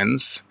the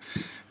young'uns,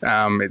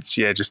 it's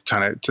just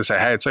trying to say,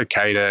 hey, it's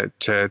okay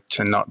to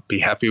not be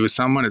happy with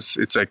someone.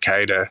 It's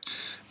okay to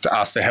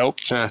ask for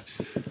help,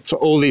 for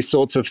all these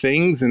sorts of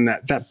things, and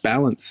that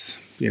balance,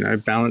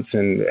 balance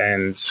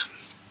and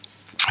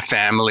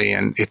family,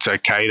 and it's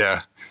okay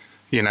to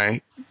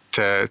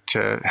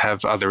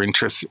have other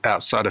interests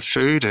outside of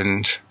food,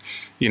 and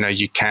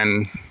you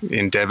can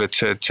endeavour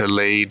to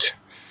lead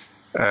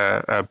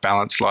a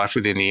balanced life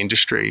within the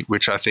industry,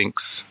 which I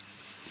think's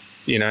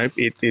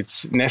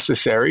it's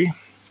necessary.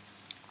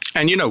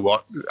 And you know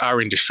what,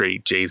 our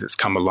industry, geez, it's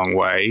come a long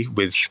way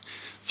with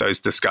those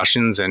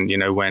discussions. And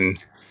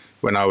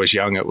when I was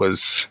young, it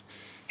was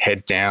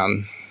head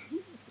down,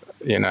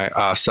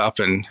 arse up,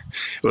 and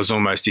it was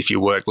almost, if you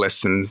work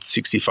less than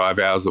 65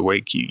 hours a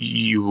week,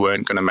 you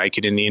weren't going to make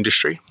it in the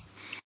industry.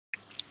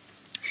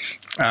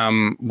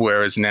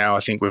 Whereas now I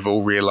think we've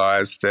all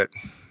realised that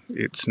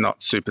it's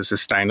not super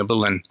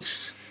sustainable, and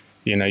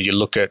you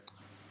look at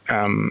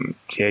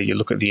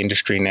the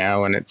industry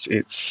now, and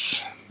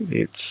it's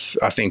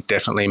I think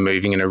definitely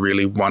moving in a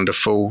really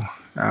wonderful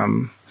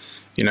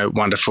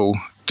wonderful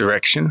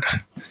direction,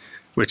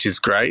 which is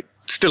great.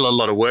 Still a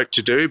lot of work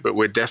to do, but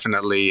we're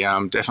definitely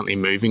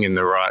moving in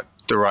the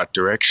right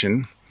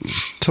direction.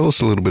 Tell us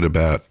a little bit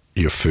about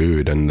your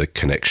food and the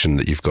connection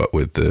that you've got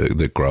with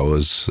the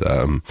growers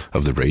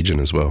of the region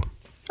as well.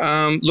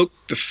 Look,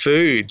 the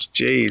food,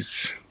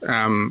 geez,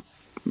 my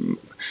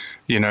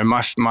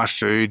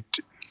food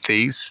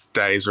these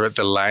days are at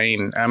the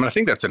Lane. I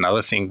think that's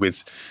another thing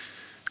with,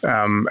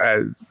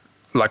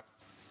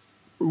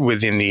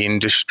 within the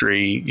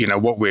industry,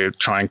 what we're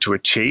trying to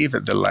achieve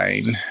at the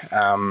Lane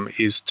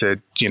is to,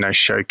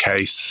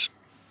 showcase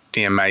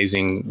the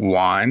amazing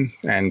wine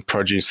and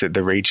produce that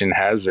the region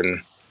has.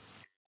 And,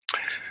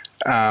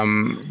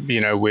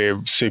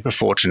 we're super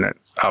fortunate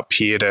up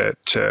here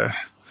to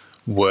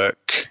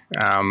work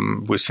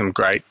with some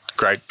great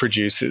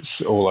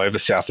producers all over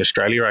South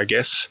Australia, I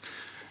guess.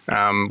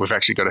 We've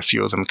actually got a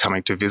few of them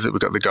coming to visit. We've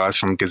got the guys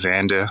from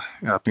Gazander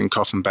up in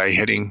Coffin Bay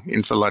heading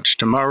in for lunch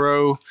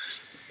tomorrow,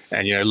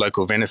 and,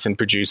 local venison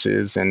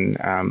producers and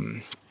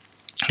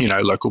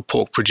local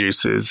pork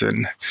producers,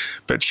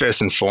 but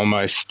first and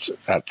foremost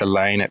at the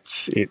Lane,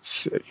 it's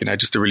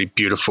just a really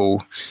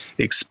beautiful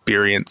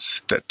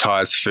experience that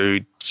ties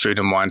food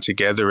and wine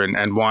together,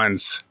 and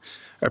wine's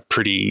a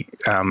pretty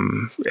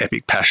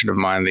epic passion of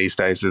mine these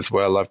days as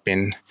well. I've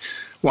been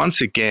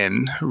once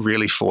again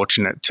really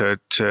fortunate to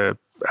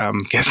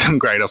get some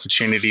great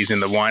opportunities in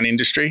the wine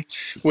industry.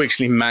 We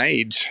actually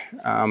made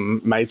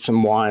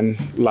some wine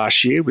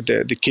last year with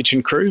the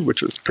kitchen crew,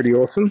 which was pretty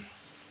awesome.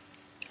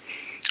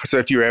 So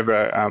if you're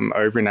ever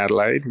over in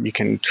Adelaide, you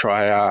can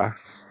try our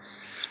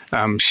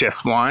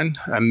chef's wine,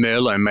 a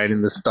Merlot made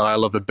in the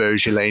style of a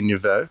Beaujolais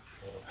Nouveau.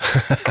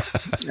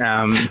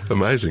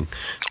 Amazing.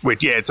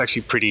 It's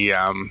actually pretty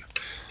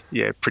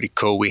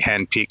cool. We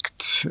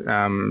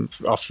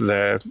handpicked off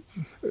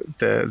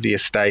the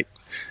estate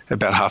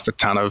about half a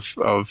ton of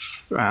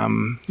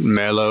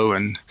Merlot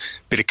and a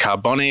bit of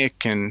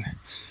carbonic, and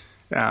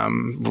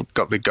we've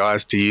got the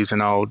guys to use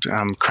an old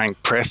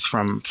crank press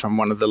from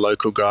one of the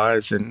local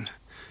guys, and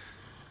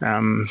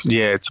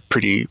it's a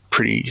pretty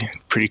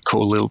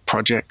cool little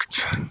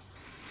project,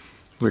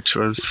 which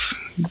was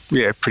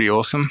pretty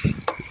awesome.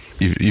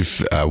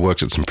 You've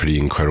worked at some pretty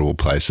incredible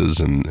places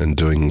and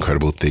doing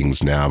incredible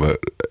things now, but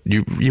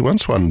you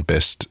once won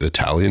Best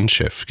Italian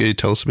Chef. Can you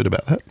tell us a bit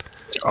about that?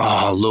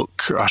 Oh,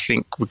 look, I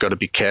think we've got to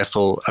be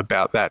careful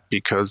about that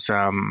because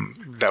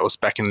that was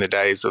back in the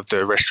days of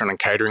the Restaurant and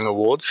Catering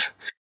Awards.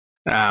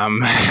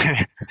 And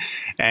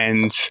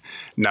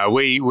no,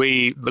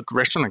 we look,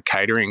 restaurant and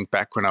catering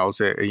back when I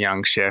was a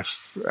young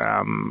chef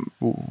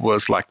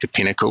was like the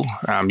pinnacle.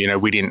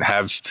 We didn't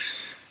have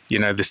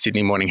the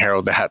Sydney Morning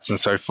Herald, the hats and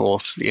so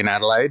forth in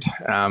Adelaide.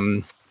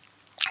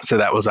 So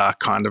that was our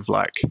kind of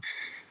like,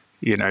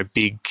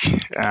 big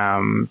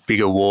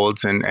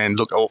awards. And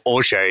look,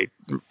 Auger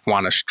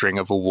won a string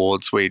of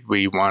awards.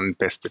 We won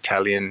Best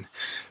Italian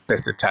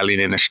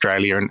in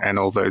Australia and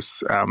all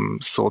those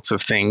sorts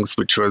of things,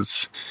 which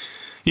was,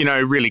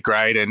 really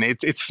great. And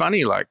it's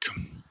funny, like,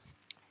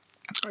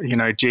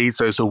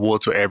 those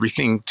awards were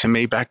everything to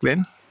me back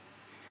then.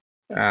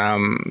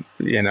 And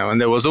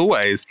there was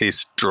always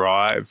this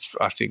drive,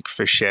 I think,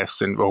 for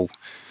chefs and,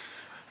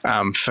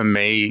 for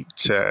me,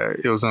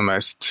 it was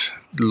almost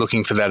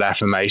looking for that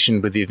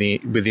affirmation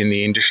within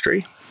the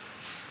industry.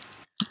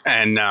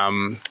 And,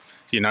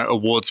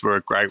 awards were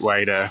a great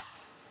way to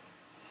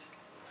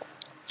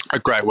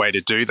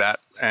do that.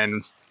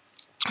 And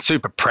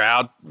super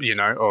proud,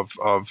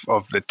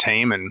 of the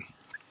team and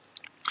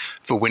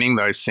for winning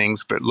those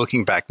things. But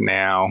looking back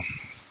now,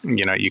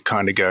 you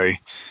kind of go,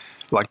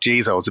 like,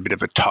 geez, I was a bit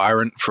of a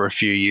tyrant for a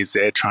few years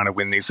there trying to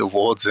win these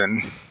awards.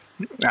 And,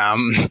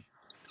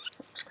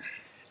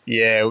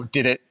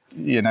 did it,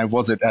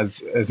 was it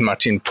as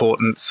much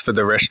importance for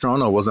the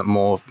restaurant, or was it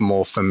more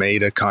for me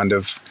to kind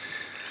of,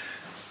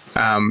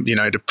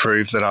 to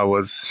prove that I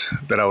was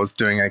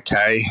doing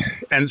okay?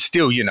 And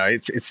still,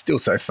 it's still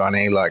so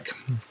funny. Like,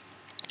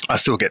 I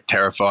still get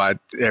terrified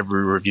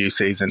every review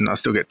season. I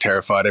still get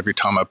terrified every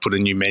time I put a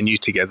new menu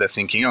together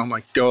thinking, oh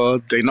my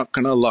God, they're not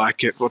going to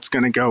like it. What's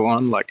going to go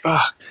on? Like,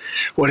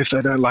 what if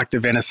they don't like the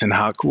venison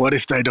huck? What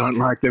if they don't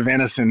like the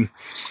venison?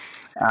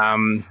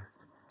 And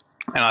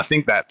I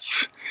think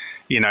that's,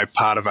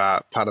 part of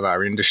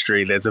our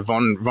industry. There's a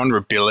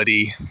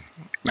vulnerability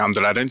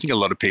that I don't think a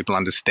lot of people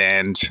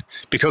understand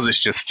because it's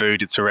just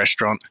food. It's a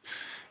restaurant,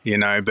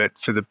 but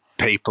for the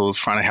people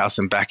front of house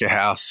and back of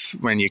house,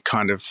 when you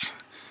kind of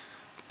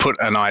put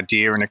an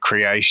idea and a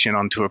creation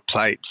onto a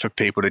plate for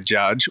people to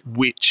judge,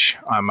 which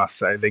I must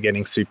say they're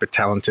getting super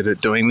talented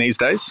at doing these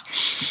days.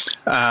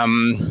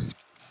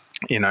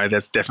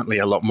 There's definitely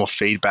a lot more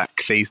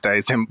feedback these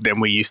days than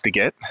we used to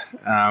get.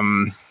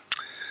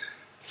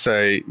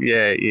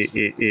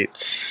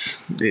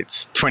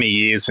 It's 20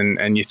 years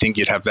and you think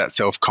you'd have that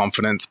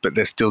self-confidence, but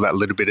there's still that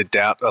little bit of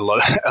doubt a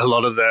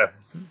lot of the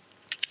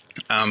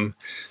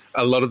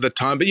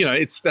time. But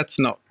that's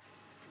not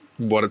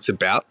what it's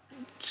about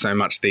so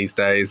much these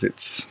days.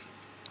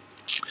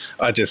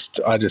 I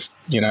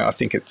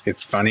think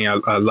it's funny.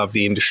 I love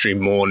the industry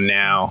more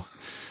now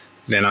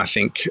than I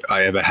think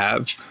I ever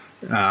have,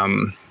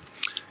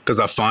 because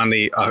I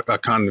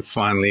kind of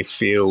finally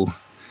feel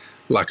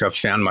like I've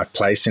found my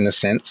place in a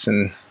sense,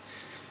 and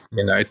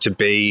to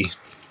be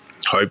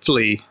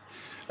hopefully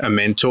a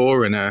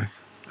mentor and a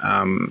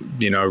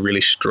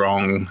really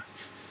strong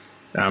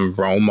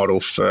role model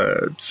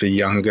for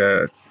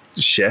younger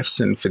chefs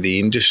and for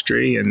the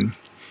industry, and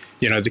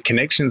the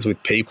connections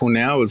with people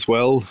now as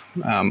well,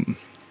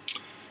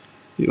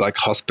 like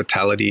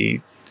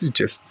hospitality,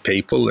 just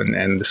people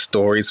and the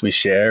stories we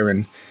share.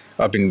 And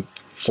I've been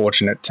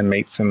fortunate to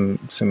meet some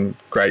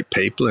great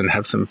people and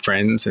have some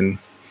friends, and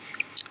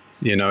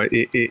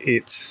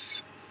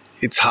it's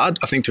hard,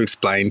 I think, to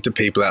explain to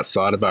people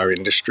outside of our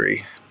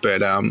industry,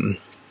 but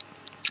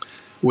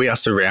we are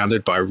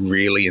surrounded by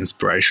really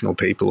inspirational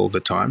people all the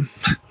time,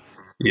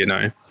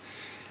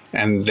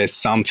 and there's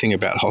something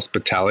about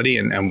hospitality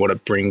and what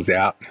it brings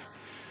out.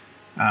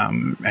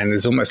 And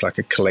there's almost like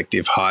a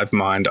collective hive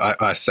mind.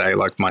 I say,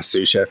 like, my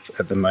sous chef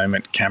at the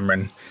moment,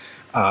 Cameron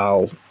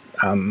Arl,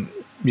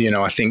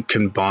 I think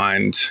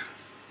combined,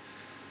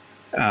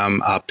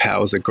 our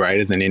powers are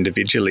greater than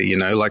individually,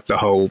 like the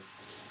whole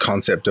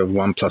concept of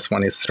 1 +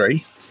 1 is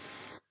 3.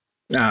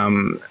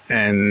 And,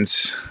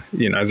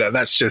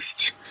 that's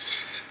just,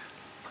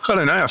 I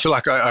don't know, I feel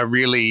like I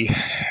really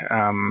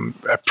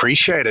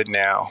appreciate it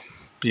now,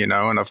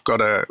 and I've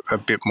got a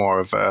bit more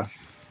of a,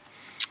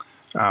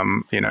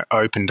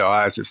 opened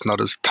eyes. It's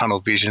not as tunnel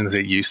vision as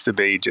it used to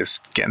be,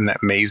 just getting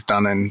that MEAS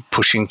done and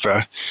pushing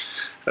for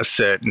a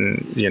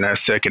certain,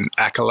 certain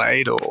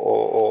accolade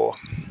or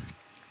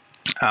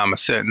a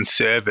certain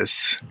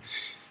service.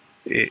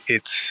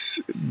 It's,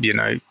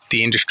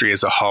 the industry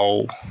as a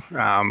whole,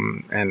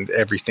 and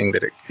everything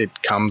that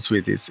it comes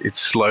with it's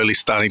slowly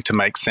starting to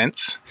make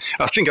sense.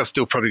 I think I've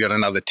still probably got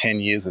another 10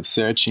 years of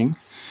searching,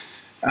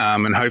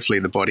 and hopefully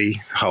the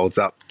body holds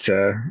up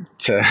to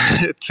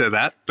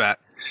that. But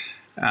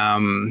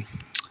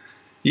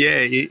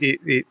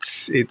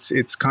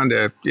it's kind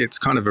of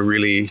a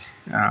really,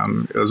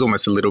 it was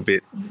almost a little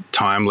bit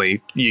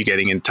timely you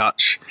getting in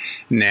touch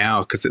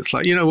now, because it's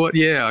like,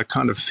 I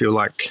kind of feel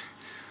like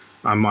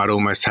I might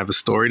almost have a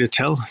story to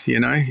tell.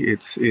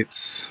 It's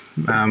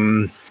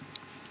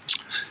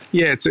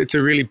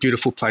a really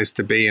beautiful place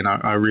to be, and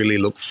I really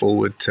look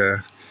forward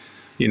to,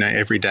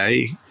 every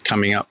day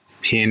coming up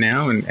here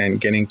now and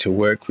getting to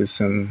work with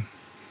some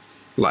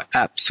like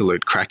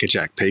absolute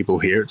crackerjack people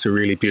here. It's a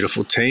really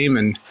beautiful team,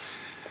 and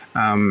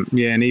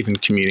and even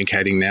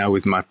communicating now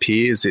with my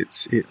peers,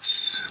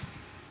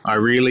 I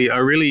really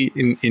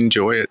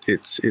enjoy it.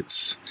 It's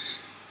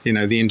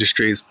the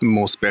industry is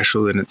more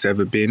special than it's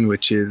ever been,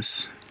 which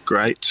is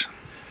great.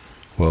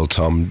 Well,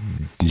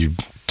 Tom, you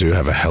do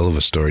have a hell of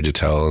a story to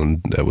tell,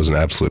 and it was an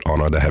absolute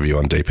honour to have you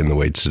on Deep in the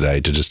Weeds today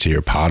to just hear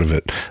a part of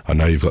it. I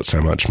know you've got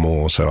so much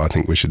more, so I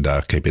think we should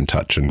keep in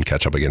touch and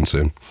catch up again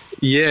soon.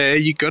 Yeah,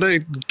 you got to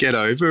get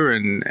over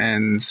and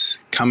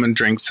come and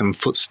drink some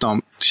Foot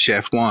Stomp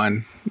chef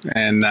wine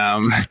and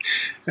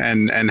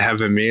have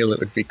a meal.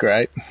 It would be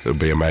great. It would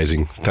be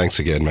amazing. Thanks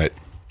again, mate.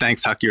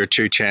 Thanks, Huck. You're a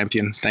true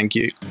champion. Thank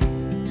you.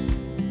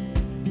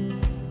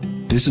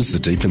 This is the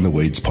Deep in the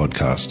Weeds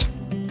podcast.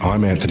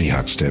 I'm Anthony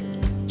Huckstep.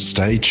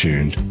 Stay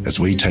tuned as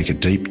we take a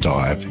deep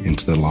dive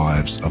into the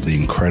lives of the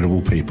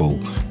incredible people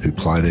who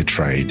ply their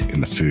trade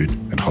in the food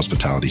and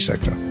hospitality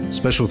sector.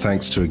 Special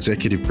thanks to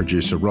executive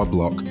producer Rob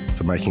Locke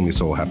for making this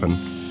all happen.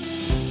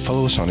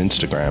 Follow us on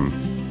Instagram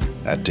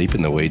at Deep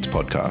in the Weeds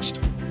Podcast,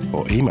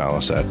 or email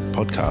us at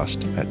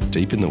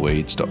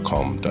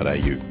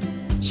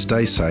podcast@deepintheweeds.com.au.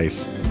 Stay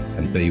safe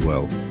and be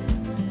well.